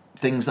the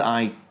things that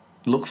I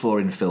look for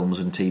in films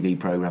and TV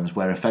programmes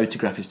where a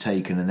photograph is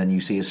taken and then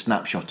you see a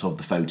snapshot of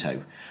the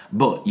photo.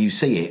 But you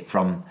see it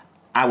from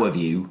our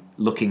view,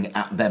 looking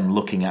at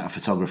a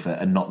photographer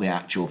and not the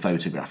actual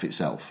photograph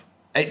itself.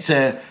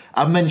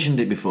 I've mentioned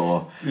it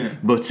before, yeah.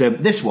 But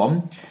this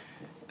one,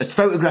 a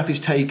photograph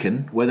is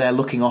taken where they're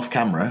looking off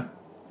camera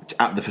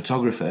at the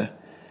photographer,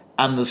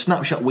 and the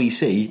snapshot we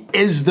see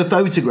is the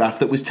photograph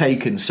that was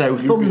taken. So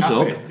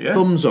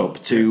thumbs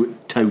up to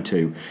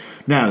Toto.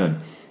 Now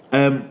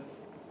then,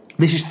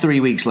 this is 3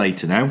 weeks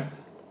later now,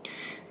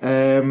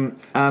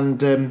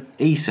 and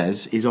he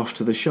says he's off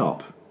to the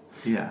shop.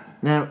 Yeah.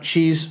 Now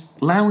she's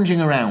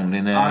lounging around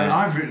in a.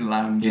 I've written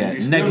lounging. Yeah,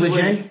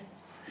 negligee.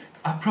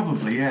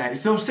 Probably, yeah.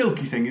 It's a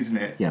silky thing, isn't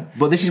it? Yeah,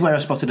 but this is where I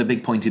spotted a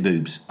big pointy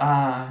boobs,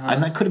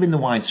 and that could have been the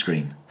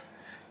widescreen,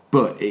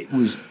 but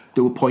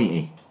they were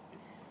pointy.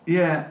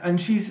 Yeah, and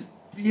is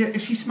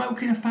she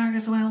smoking a fag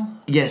as well?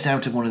 Yes,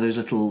 out of one of those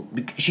little.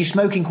 She's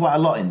smoking quite a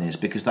lot in this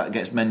because that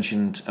gets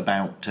mentioned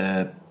about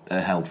her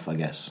health, I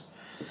guess.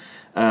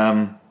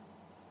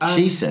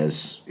 She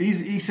says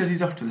he says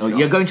he's off to the shop.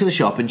 You're going to the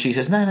shop, and she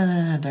says no,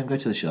 don't go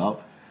to the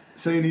shop.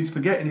 Saying he's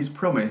forgetting his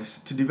promise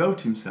to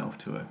devote himself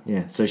to her.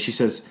 Yeah, so she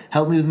says,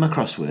 help me with my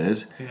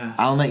crossword. Yeah.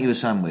 I'll make you a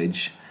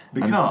sandwich.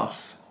 Because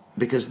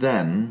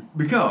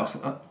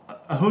a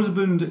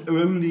husband who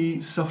only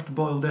eats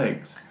soft-boiled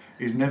eggs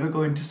is never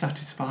going to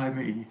satisfy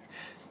me.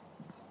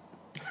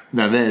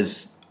 Now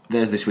there's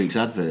this week's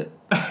advert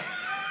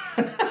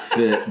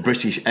for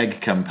British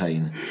Egg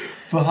Campaign.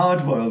 For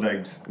hard-boiled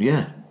eggs?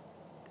 Yeah,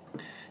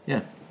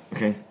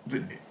 okay.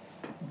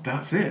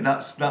 That's it.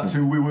 That's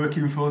who we're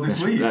working for this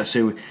week. That's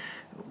who.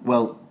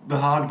 Well, the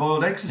Hard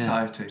Boiled Egg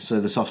Society. Yeah. So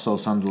the soft sole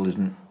sandal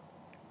isn't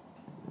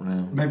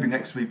No. Maybe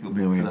next week will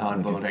be for the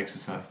hardboiled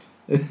exercise.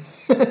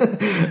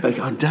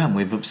 God damn,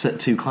 we've upset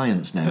 2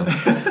 clients now.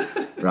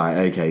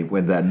 Right, okay,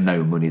 when they're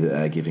no money that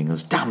they're giving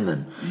us. Damn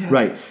them. Yeah.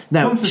 Right,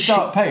 now... Once they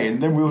start paying,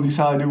 then we'll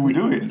decide who we're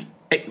doing.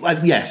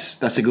 Yes,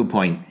 that's a good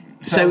point.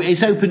 So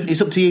it's open,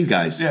 it's up to you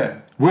guys.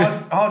 Yeah.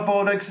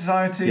 Hardboiled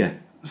exercise, Yeah.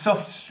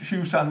 soft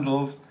shoe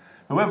sandals.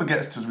 Whoever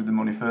gets to us with the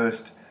money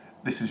first,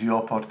 this is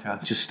your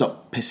podcast. Just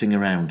stop pissing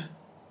around.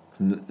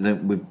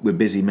 We're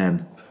busy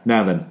men.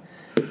 Now then,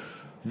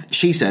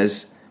 she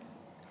says...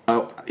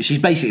 she's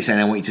basically saying,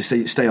 I want you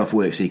to stay off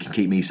work so you can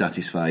keep me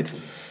satisfied.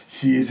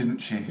 She is,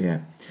 isn't she?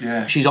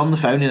 Yeah. She's on the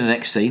phone in the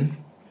next scene.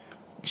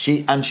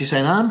 She's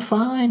saying, I'm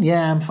fine,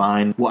 I'm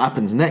fine. What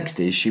happens next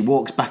is she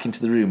walks back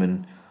into the room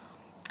and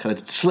kind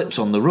of slips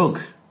on the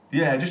rug.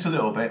 Yeah, just a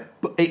little bit.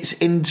 But it's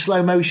in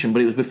slow motion,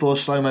 but it was before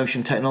slow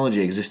motion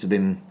technology existed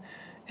in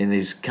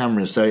these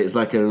cameras, so it's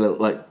like a little,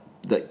 like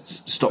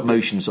stop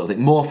motion sort of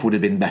thing. Morph would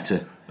have been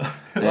better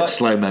at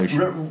slow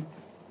motion.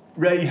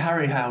 Ray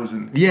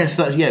Harryhausen. Yes,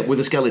 with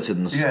the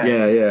skeletons.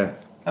 Yeah.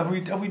 Have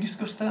we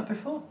discussed that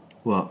before?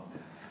 What?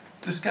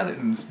 The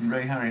skeletons in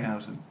Ray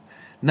Harryhausen.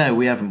 No,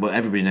 we haven't, but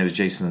everybody knows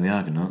Jason and the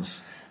Argonauts.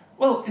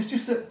 Well, it's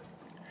just that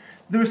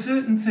there are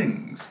certain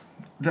things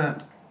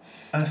that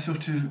are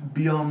sort of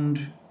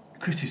beyond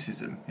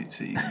criticism, it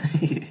seems.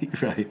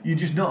 Right. You're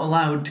just not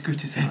allowed to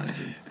criticise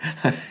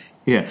them.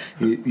 Yeah,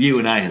 you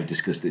and I have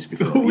discussed this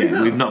before.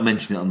 We've not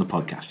mentioned it on the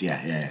podcast.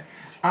 Yeah.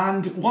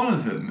 And one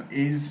of them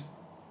is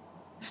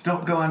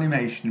stop-go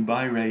animation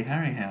by Ray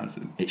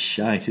Harryhausen. It's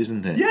shite,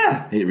 isn't it?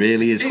 Yeah. It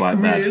really is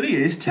quite bad. It really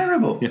is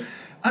terrible. Yeah.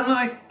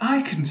 And,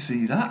 I can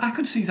see that. I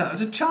could see that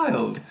as a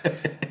child.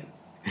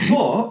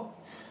 But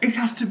it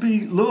has to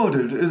be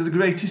lauded as the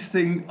greatest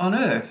thing on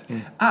earth.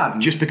 Yeah.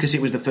 And just because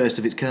it was the first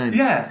of its kind.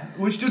 Yeah,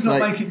 which does not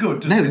make it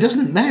good, does it? No, it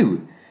doesn't,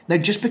 no. No,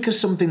 just because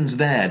something's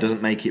there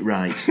doesn't make it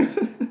right.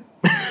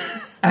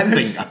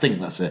 I think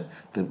that's the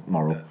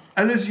moral.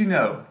 And as you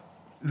know,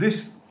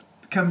 this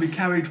can be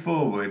carried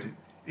forward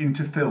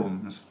into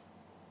films.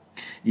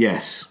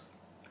 Yes.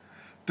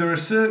 There are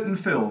certain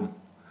films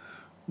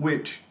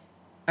which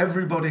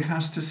everybody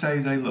has to say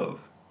they love,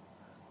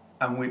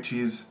 and which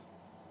is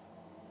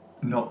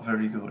not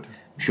very good.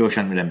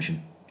 Shawshank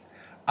Redemption.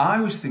 I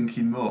was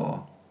thinking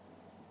more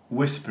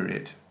Whisper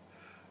It,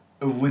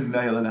 With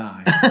Nail and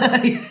I.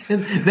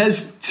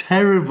 That's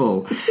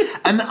terrible.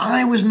 And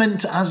I was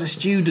meant to, as a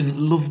student,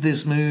 love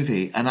this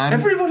movie, and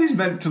everybody's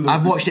meant to love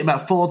I've watched it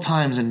about 4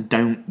 times and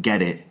don't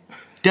get it.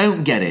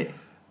 Don't get it.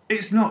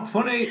 It's not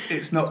funny,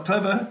 it's not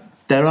clever.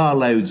 There are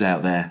loads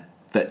out there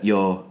that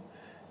you're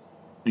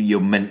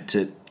meant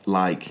to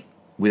like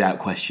without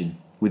question,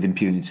 with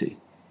impunity.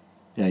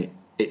 Right?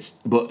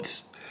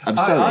 But I'm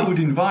sorry. I would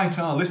invite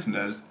our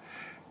listeners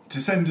to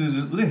send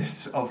us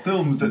lists of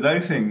films that they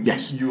think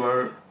you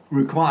are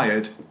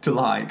required to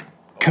like.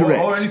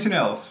 Correct. Or anything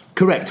else.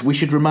 Correct. We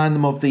should remind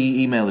them of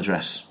the email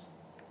address.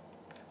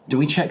 Do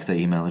we check the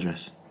email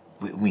address?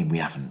 We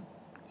haven't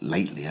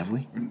lately, have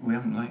we? We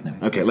haven't lately.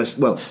 No. Okay,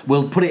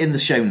 we'll put it in the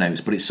show notes,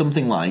 but it's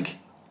something like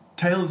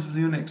Tales of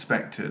the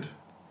Unexpected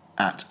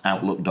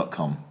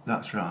 @outlook.com.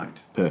 That's right.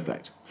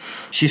 Perfect.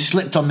 She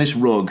slipped on this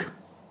rug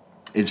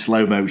in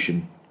slow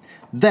motion.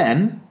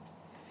 Then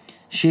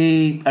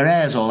her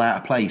hair's all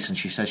out of place and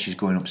she says she's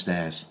going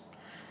upstairs.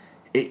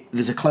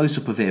 There's a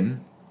close-up of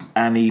him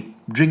and he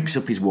drinks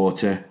up his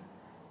water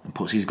and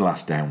puts his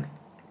glass down.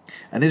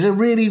 And there's a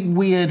really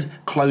weird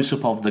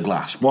close-up of the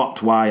glass.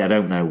 What? Why? I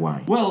don't know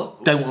why. Well...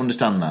 Don't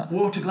understand that.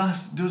 Water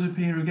glass does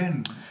appear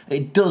again.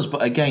 It does,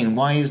 but again,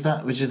 why is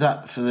that? Which is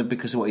that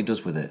because of what he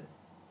does with it?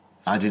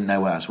 I didn't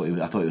know that's what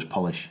I thought it was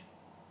polish.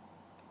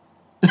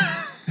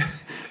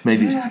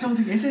 Maybe. Yeah, I don't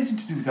think it has anything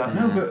to do with that.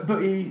 No, but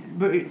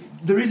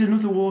there is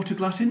another water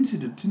glass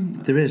incident, isn't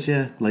there? There is,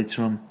 yeah,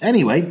 later on.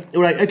 Anyway,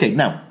 right, okay.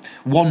 Now,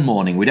 one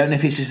morning, we don't know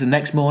if this is the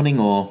next morning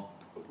or.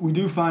 We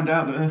do find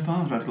out that her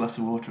father's had a glass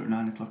of water at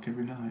 9 o'clock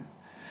every night.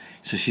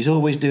 So she's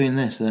always doing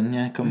this, then,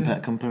 yeah.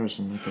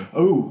 Comparison. Okay.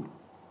 Oh.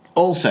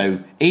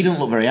 Also, he doesn't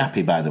look very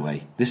happy, by the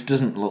way. This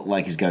doesn't look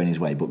like he's going his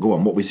way. But go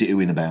on, what was he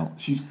doing about?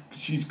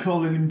 She's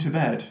calling him to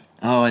bed.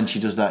 Oh, and she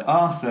does that.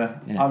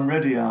 Arthur, yeah. I'm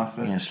ready,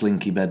 Arthur. Yeah,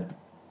 slinky bed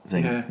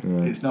thing. Yeah,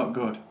 it's not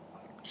good.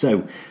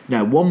 So,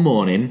 now, one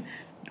morning,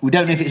 we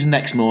don't know if it's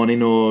next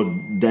morning or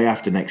day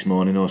after next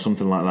morning or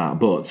something like that,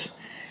 but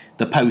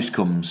the post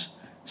comes.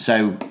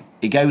 So,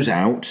 he goes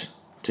out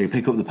to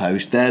pick up the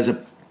post. There's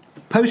a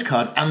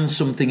postcard and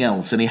something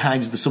else, and he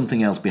hides the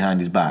something else behind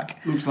his back.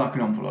 Looks like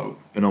an envelope.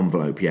 An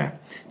envelope, yeah.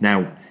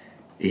 Now,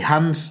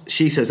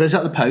 she says, there's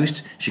at the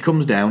post. She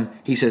comes down.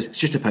 He says, it's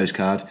just a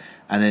postcard.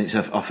 And then it's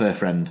off her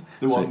friend.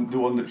 The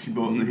one that she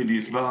bought the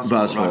hideous vase for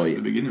right at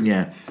the beginning.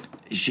 Yeah.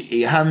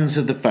 He hands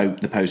her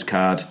the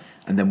postcard,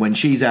 and then when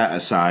she's out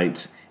of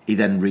sight, he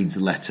then reads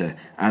the letter.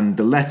 And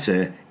the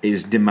letter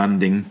is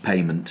demanding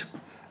payment.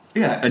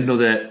 Yeah.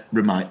 Another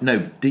reminder.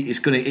 No,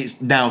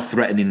 it's now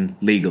threatening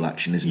legal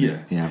action, isn't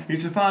it? Yeah.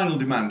 It's a final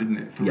demand, isn't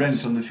it? For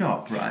rent on the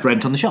shop, right?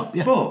 Rent on the shop,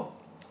 yeah. But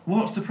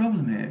what's the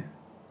problem here?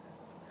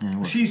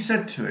 Yeah, she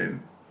said to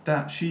him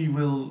that she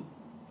will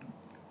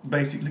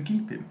basically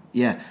keep him.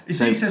 Yeah. If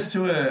he says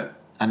to her,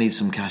 I need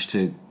some cash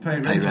to pay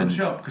rent on the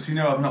shop, because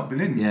I've not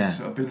been in. Yeah.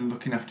 So I've been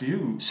looking after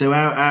you. So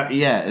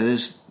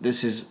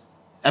this is.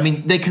 I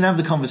mean, they can have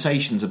the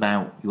conversations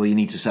about, well, you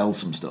need to sell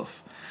some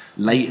stuff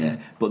later,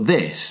 but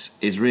this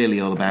is really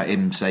all about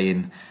him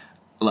saying,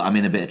 look, I'm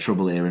in a bit of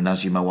trouble here, and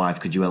as you're my wife,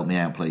 could you help me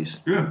out,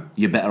 please? Yeah.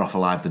 You're better off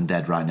alive than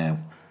dead right now.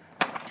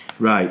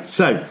 Right.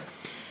 So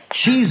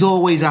she's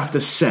always after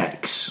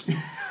sex.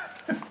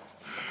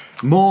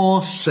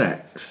 More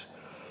sex.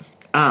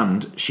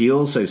 And she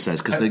also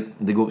says, because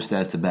they go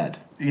upstairs to bed.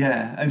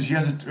 Yeah, and she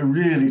has a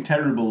really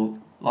terrible,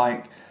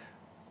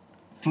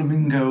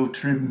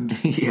 flamingo-trimmed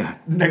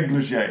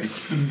negligee,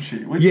 doesn't she?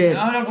 Which,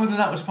 I don't know whether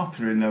that was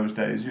popular in those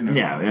days,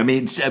 Yeah, I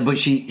mean, but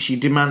she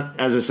demands,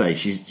 as I say,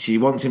 she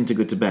wants him to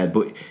go to bed,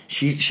 but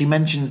she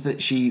mentions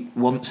that she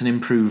wants an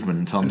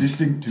improvement on... A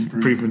distinct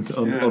improvement.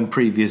 On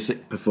previous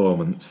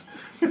performance.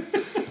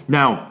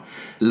 Now,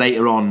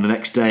 later on, the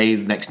next day,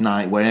 next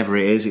night, wherever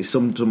it is, it's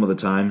some other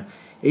time,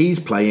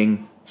 he's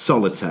playing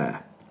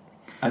solitaire.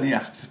 And he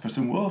asks for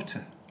some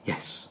water.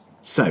 Yes.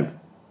 So,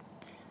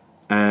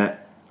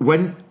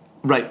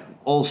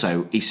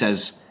 also, he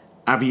says,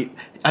 have you...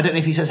 I don't know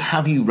if he says,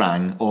 have you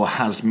rang, or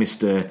has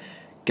Mr.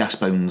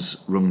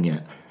 Gasbones rung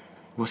yet?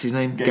 What's his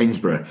name?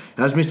 Gainsborough.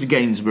 Has Mr.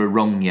 Gainsborough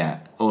rung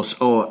yet?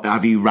 Or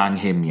have you rang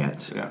him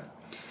yet? Yeah.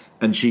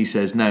 And she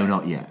says, no,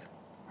 not yet.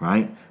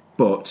 Right?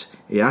 But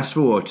he asks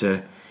for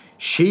water.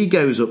 She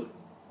goes up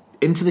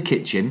into the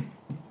kitchen.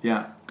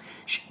 Yeah.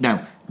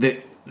 Now,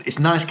 it's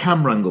nice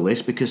camera angle,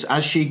 this, because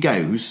as she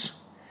goes,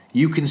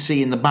 you can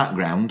see in the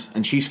background,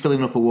 and she's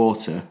filling up her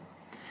water,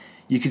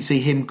 you can see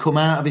him come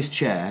out of his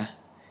chair,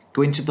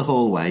 go into the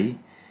hallway,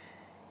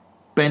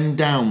 bend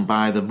down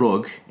by the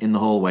rug in the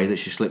hallway that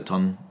she slipped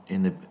on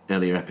in the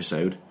earlier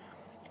episode,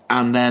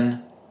 and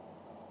then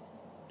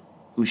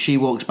she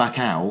walks back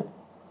out,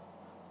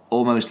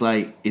 almost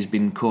like he's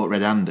been caught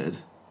red-handed,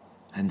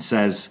 and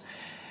says,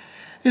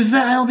 is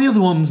that how the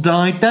other ones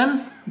died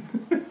then?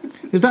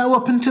 Is that what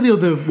happened to the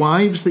other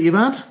wives that you've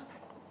had?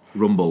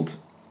 Rumbled.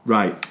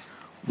 Right.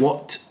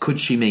 What could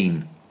she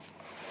mean?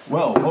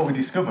 Well, what we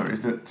discover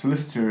is that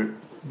Solicitor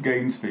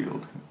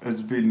Gainsfield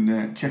has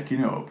been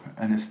checking up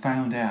and has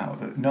found out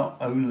that not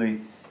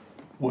only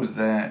was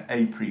there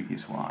a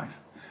previous wife,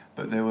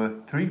 but there were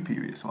 3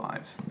 previous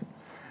wives.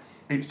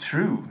 It's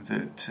true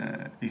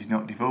that he's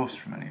not divorced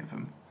from any of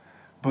them,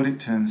 but it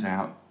turns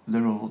out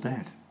they're all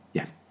dead.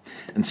 Yeah.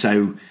 And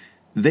so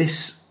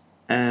this...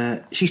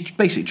 she's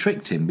basically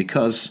tricked him,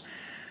 because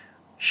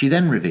she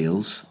then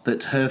reveals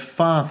that her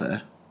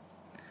father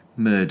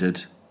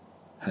murdered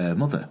her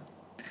mother,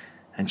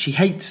 and she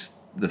hates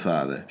the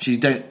father. She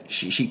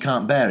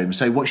can't bear him.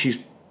 So what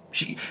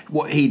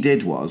he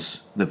did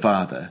was, the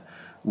father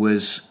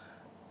was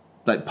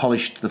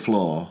polished the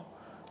floor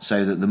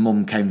so that the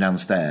mum came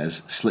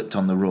downstairs, slipped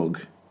on the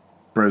rug,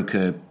 broke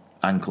her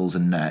ankles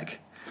and neck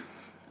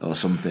or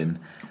something.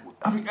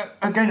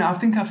 Again, I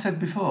think I've said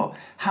before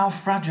how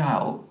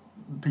fragile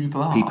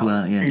people are.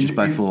 Just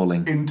by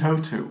falling. In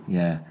toto.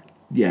 Yeah.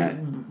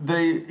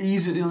 They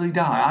easily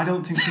die. I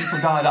don't think people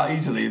die that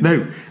easily.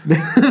 No.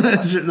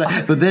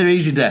 But they're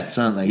easy deaths,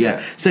 aren't they?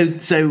 Yeah.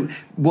 So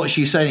what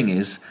she's saying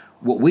is,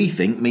 what we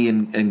think, me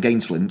and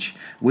Gainsflinch,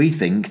 we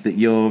think that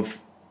you've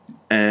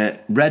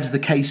read the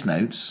case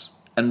notes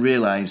and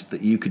realised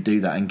that you could do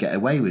that and get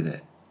away with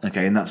it.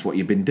 Okay, and that's what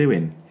you've been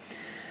doing.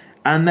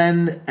 And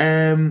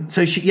then,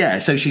 so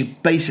she's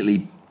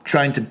basically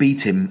trying to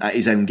beat him at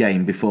his own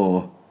game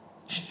before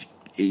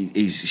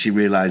she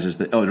realises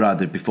that, or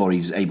rather, before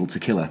he's able to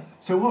kill her.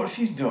 So what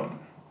she's done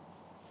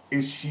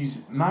is she's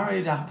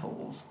married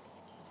Apples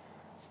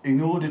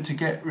in order to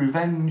get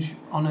revenge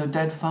on her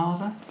dead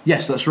father?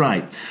 Yes, that's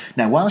right.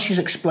 Now, while she's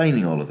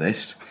explaining all of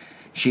this,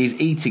 she's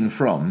eating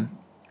from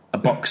a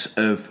box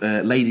of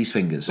ladies'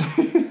 fingers.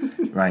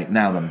 Right,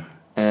 now then,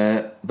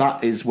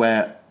 that is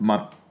where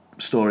my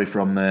story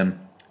from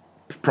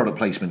product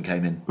placement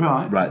came in.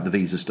 Right, the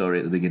Visa story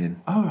at the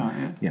beginning. Oh, right,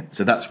 yeah. Yeah,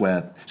 so that's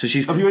where... So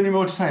she's... Have you any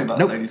more to say about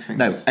ladies'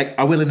 fingers? No,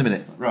 I will in a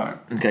minute. Right.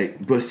 Okay,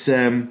 but,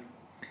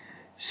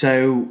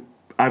 so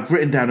I've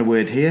written down a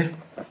word here.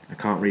 I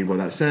can't read what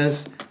that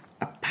says.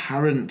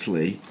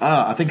 Apparently...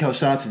 I think I was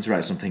starting to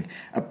write something.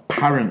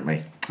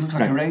 Apparently. Looks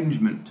like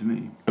arrangement to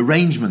me.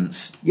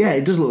 Arrangements. Yeah,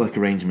 it does look like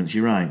arrangements,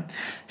 you're right.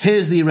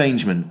 Here's the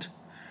arrangement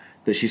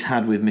that she's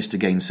had with Mr.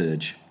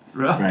 Gainsurge.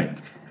 Right.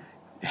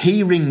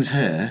 He rings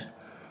her...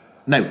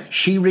 No,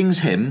 she rings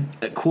him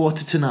at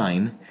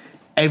 9:15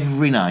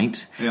 every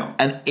night. Yeah.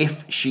 And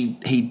if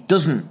she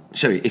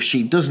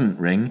doesn't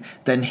ring,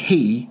 then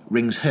he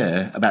rings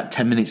her about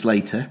 10 minutes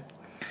later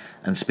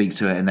and speaks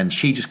to her, and then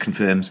she just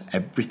confirms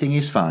everything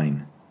is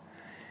fine.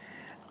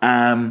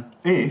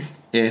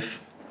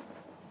 If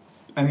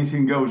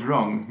anything goes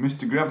wrong,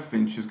 Mr.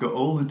 Grabfinch has got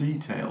all the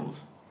details,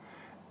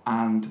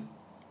 and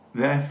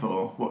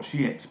therefore what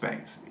she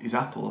expects is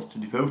Apples to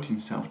devote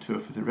himself to her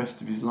for the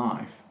rest of his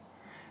life,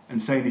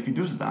 and saying if he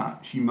does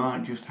that, she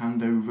might just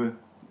hand over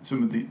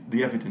some of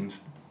the evidence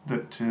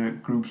that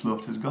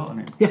Grubslot has got on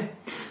him. Yeah.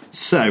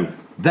 So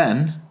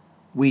then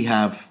we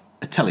have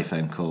a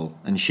telephone call,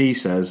 and she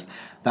says,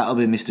 that'll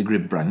be Mr.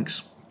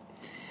 Gribbranks.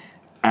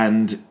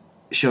 And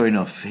sure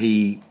enough,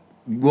 he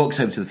walks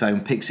over to the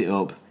phone, picks it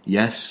up.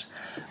 Yes.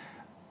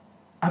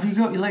 Have you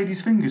got your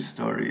lady's fingers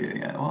story here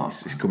yet?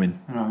 What? It's coming.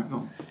 All right,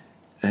 go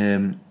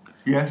on.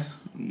 Yes?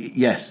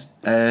 Yes.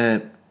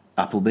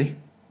 Appleby.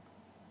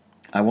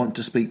 I want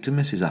to speak to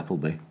Mrs.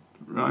 Appleby.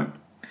 Right.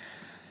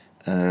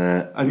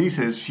 And he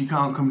says she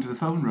can't come to the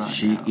phone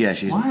right now. Yeah,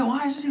 she's...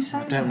 Why does he say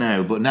that? I don't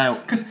know, but now...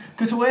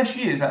 Because where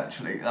she is,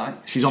 actually...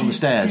 like she's on the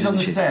stairs, She's on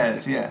the isn't she?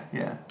 stairs,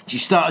 yeah. She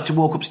started to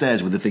walk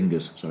upstairs with the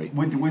fingers, sorry.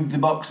 With the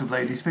box of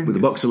ladies' fingers.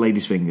 With the box of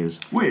ladies' fingers.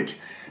 Which,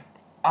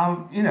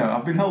 I've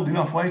been holding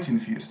off waiting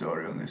for your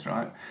story on this,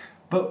 right?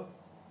 But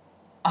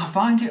I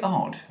find it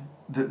odd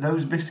that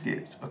those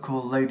biscuits are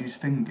called ladies'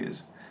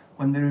 fingers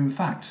when they're in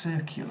fact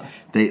circular.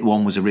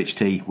 One was a rich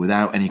tea,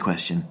 without any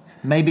question.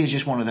 Maybe it's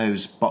just one of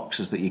those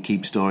boxes that you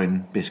keep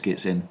storing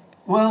biscuits in.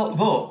 Well,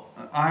 but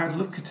I had a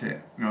look at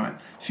it, right?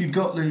 She'd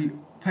got the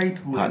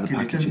paperwork in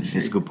it, didn't she?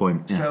 It's a good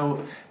point. Yeah.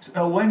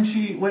 So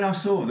when I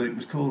saw that it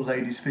was called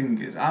ladies'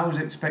 fingers, I was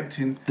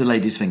expecting... The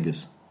ladies'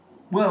 fingers?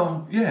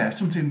 Well, yeah,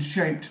 something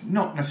shaped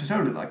not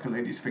necessarily like a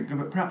lady's finger,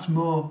 but perhaps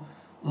more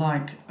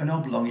like an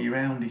oblongy,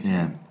 roundy thing.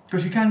 Yeah.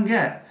 Because you can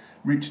get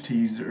rich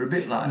teas that are a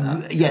bit like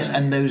that. Yes,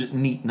 and those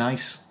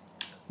nice.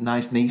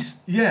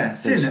 Yeah,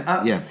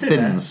 thinner.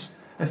 Thins.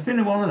 A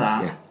thinner one of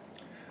that, yeah.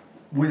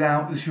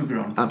 Without the sugar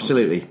on top.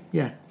 Absolutely,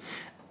 yeah.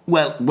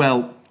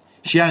 Well,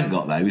 she ain't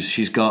got those.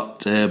 She's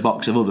got a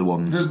box of other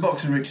ones. There's a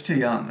box of rich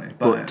tea, aren't they?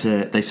 But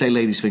they say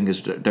ladies' fingers,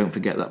 don't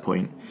forget that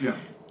point. Yeah.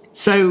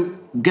 So,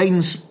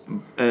 Gaines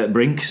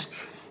Brinks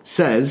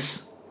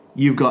says,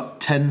 you've got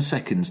 10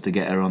 seconds to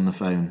get her on the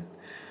phone.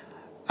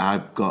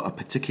 I've got a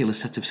particular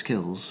set of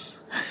skills.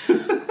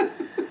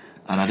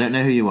 And I don't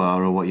know who you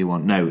are or what you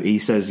want. No, he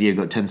says you've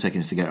got 10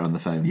 seconds to get her on the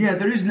phone. Yeah,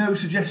 there is no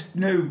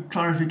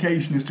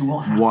clarification as to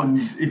what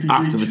happens if he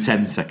after the reaches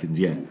 10 seconds,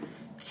 yeah.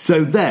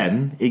 So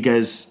then he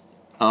goes,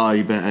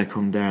 you better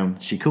come down.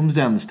 She comes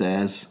down the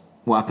stairs.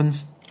 What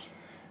happens?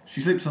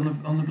 She slips on the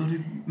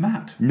bloody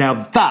mat.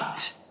 Now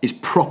that is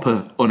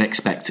proper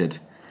unexpected.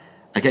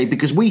 Okay,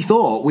 because we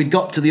thought we'd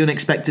got to the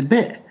unexpected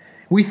bit.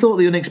 We thought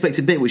the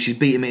unexpected bit was she's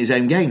beat him at his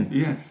own game.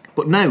 Yes.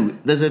 But no,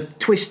 there's a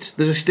twist,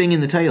 there's a sting in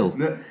the tail.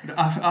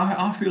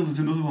 I feel there's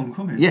another one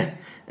coming. Yeah,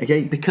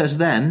 okay, because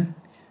then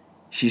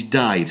she's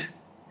died.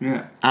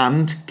 Yeah.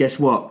 And guess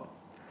what?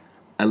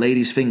 A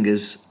lady's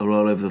fingers are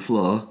all over the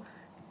floor.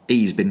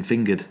 He's been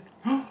fingered.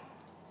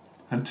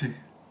 Hasn't he?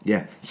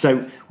 Yeah.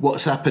 So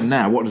what's happened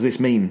now? What does this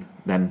mean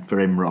then for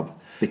him, Rob?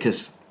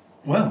 Because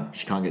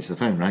she can't get to the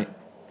phone, right?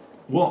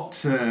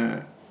 What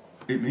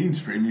it means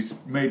for him is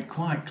made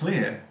quite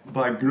clear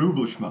by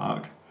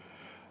Grubelschmark,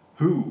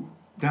 who,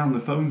 down the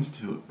phone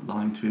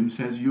line to him,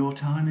 says, your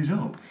time is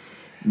up.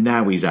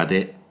 Now he's had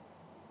it.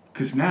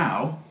 Because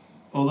now,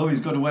 although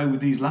he's got away with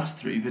these last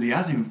three that he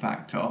has in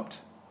fact topped,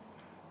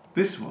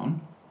 this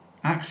one,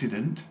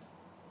 accident,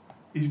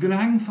 he's going to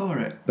hang for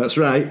it. That's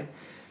right.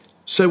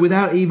 So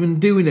without even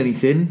doing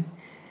anything,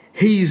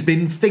 he's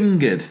been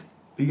fingered.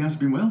 He has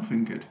been well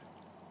fingered.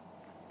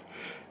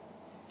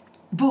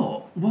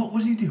 But what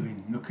was he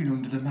doing, looking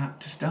under the mat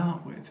to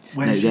start with?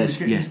 When she was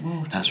getting his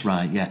water? That's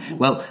right. Yeah.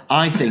 Well,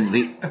 I think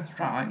the that's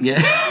right. Yeah.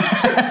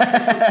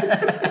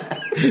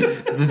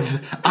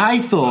 I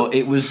thought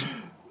it was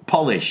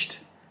polished,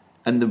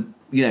 and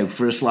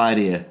for a slide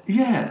here.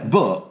 Yeah.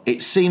 But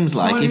it seems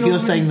like if you're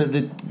saying that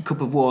the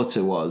cup of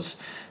water was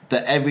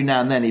that every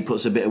now and then he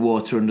puts a bit of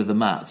water under the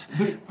mat,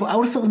 but I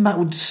would have thought the mat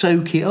would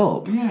soak it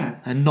up. Yeah.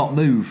 And not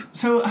move.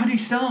 So had he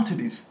started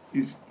his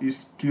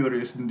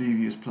curious and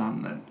devious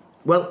plan then?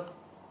 Well,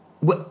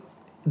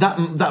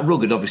 that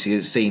rug had obviously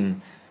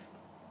seen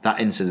that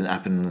incident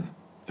happen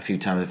a few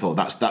times before.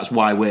 That's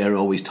why we're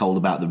always told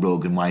about the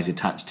rug and why he's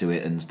attached to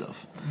it and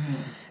stuff. Mm.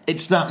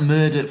 It's that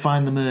murder,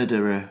 find the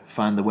murderer,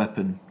 find the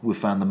weapon, we've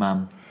found the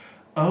man.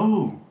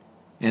 Oh.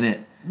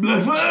 Innit?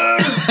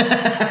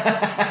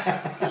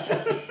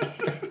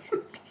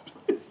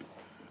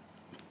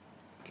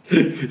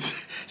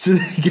 So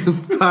they go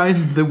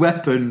find the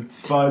weapon,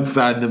 find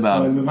the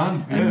man. Find the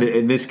man, yeah. And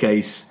in this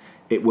case,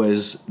 it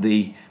was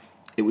the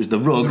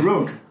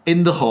rug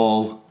in the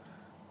hall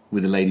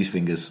with the lady's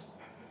fingers.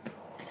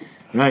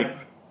 Right.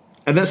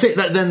 And that's it.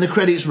 Then the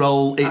credits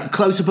roll.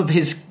 Close up of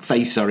his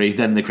face,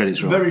 then the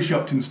credits roll. Very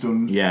shocked and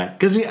stunned. Yeah,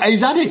 because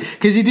he's had it.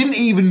 Because he didn't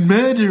even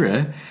murder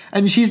her,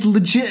 and she's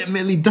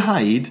legitimately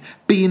died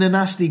being a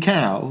nasty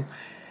cow.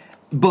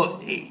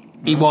 But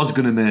he was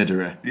going to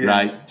murder her,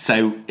 right?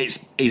 So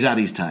he's had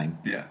his time.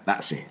 Yeah,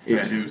 that's it.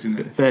 Fair dues, isn't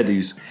it? Fair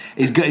dues.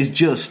 He's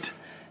just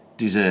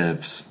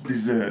deserves.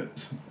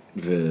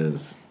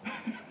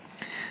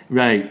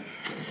 Right.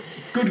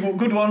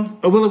 Good one.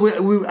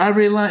 Well, I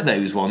really like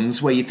those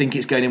ones where you think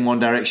it's going in one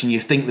direction, you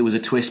think there was a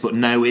twist, but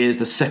no, here's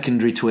the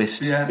secondary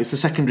twist. Yeah. It's the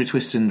secondary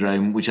twist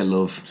syndrome, which I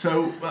love.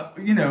 So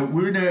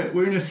we're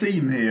in a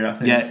theme here, I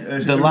think. Yeah,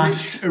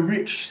 a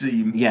rich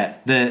theme. Yeah,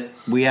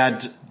 we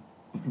had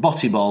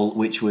Botty Ball,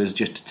 which was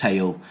just a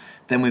tale.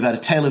 Then we've had a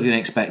tale of the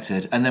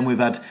unexpected, and then we've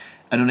had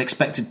an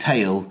unexpected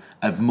tale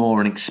of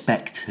more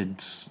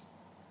unexpecteds.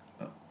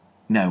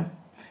 No.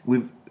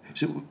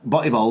 So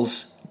Botty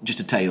Balls, just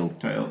a tale.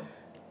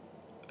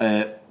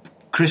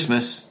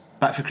 Christmas,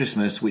 Back for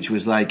Christmas, which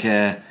was like,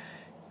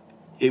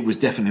 it was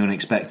definitely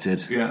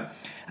unexpected. Yeah.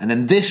 And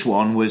then this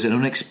one was an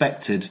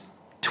unexpected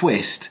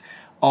twist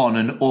on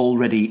an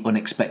already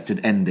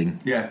unexpected ending.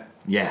 Yeah.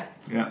 Yeah.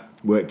 Yeah.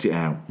 Worked it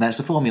out. That's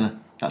the formula.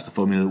 That's the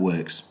formula that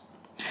works.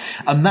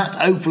 And that,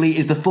 hopefully,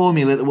 is the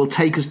formula that will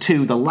take us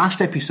to the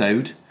last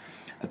episode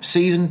of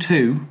Season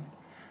 2,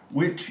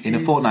 which in a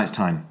fortnight's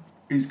time.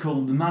 It's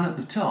called The Man at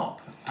the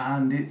Top,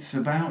 and it's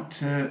about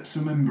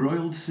some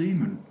embroiled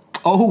seamen.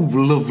 Oh,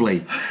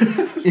 lovely.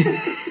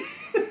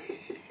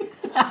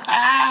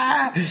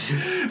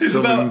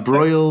 Some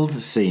embroiled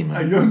seamen.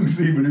 A young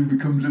seaman who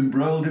becomes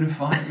embroiled in a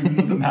fight with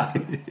another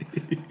man.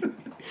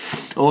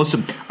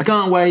 Awesome. I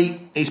can't wait.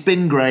 It's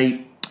been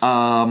great.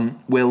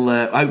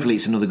 We'll hopefully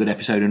it's another good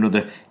episode,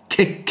 another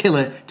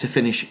killer to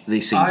finish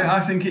the season. I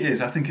think it is.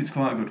 I think it's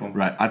quite a good one.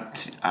 Right.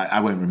 I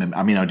won't remember.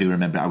 I mean, I do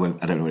remember. I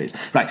don't know what it is.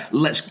 Right.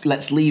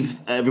 Let's leave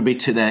everybody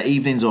to their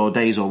evenings or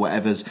days or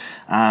whatever's,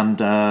 and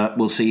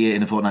we'll see you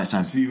in a fortnight's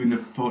time. See you in a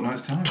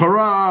fortnight's time.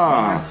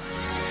 Ta-ra!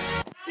 Bye.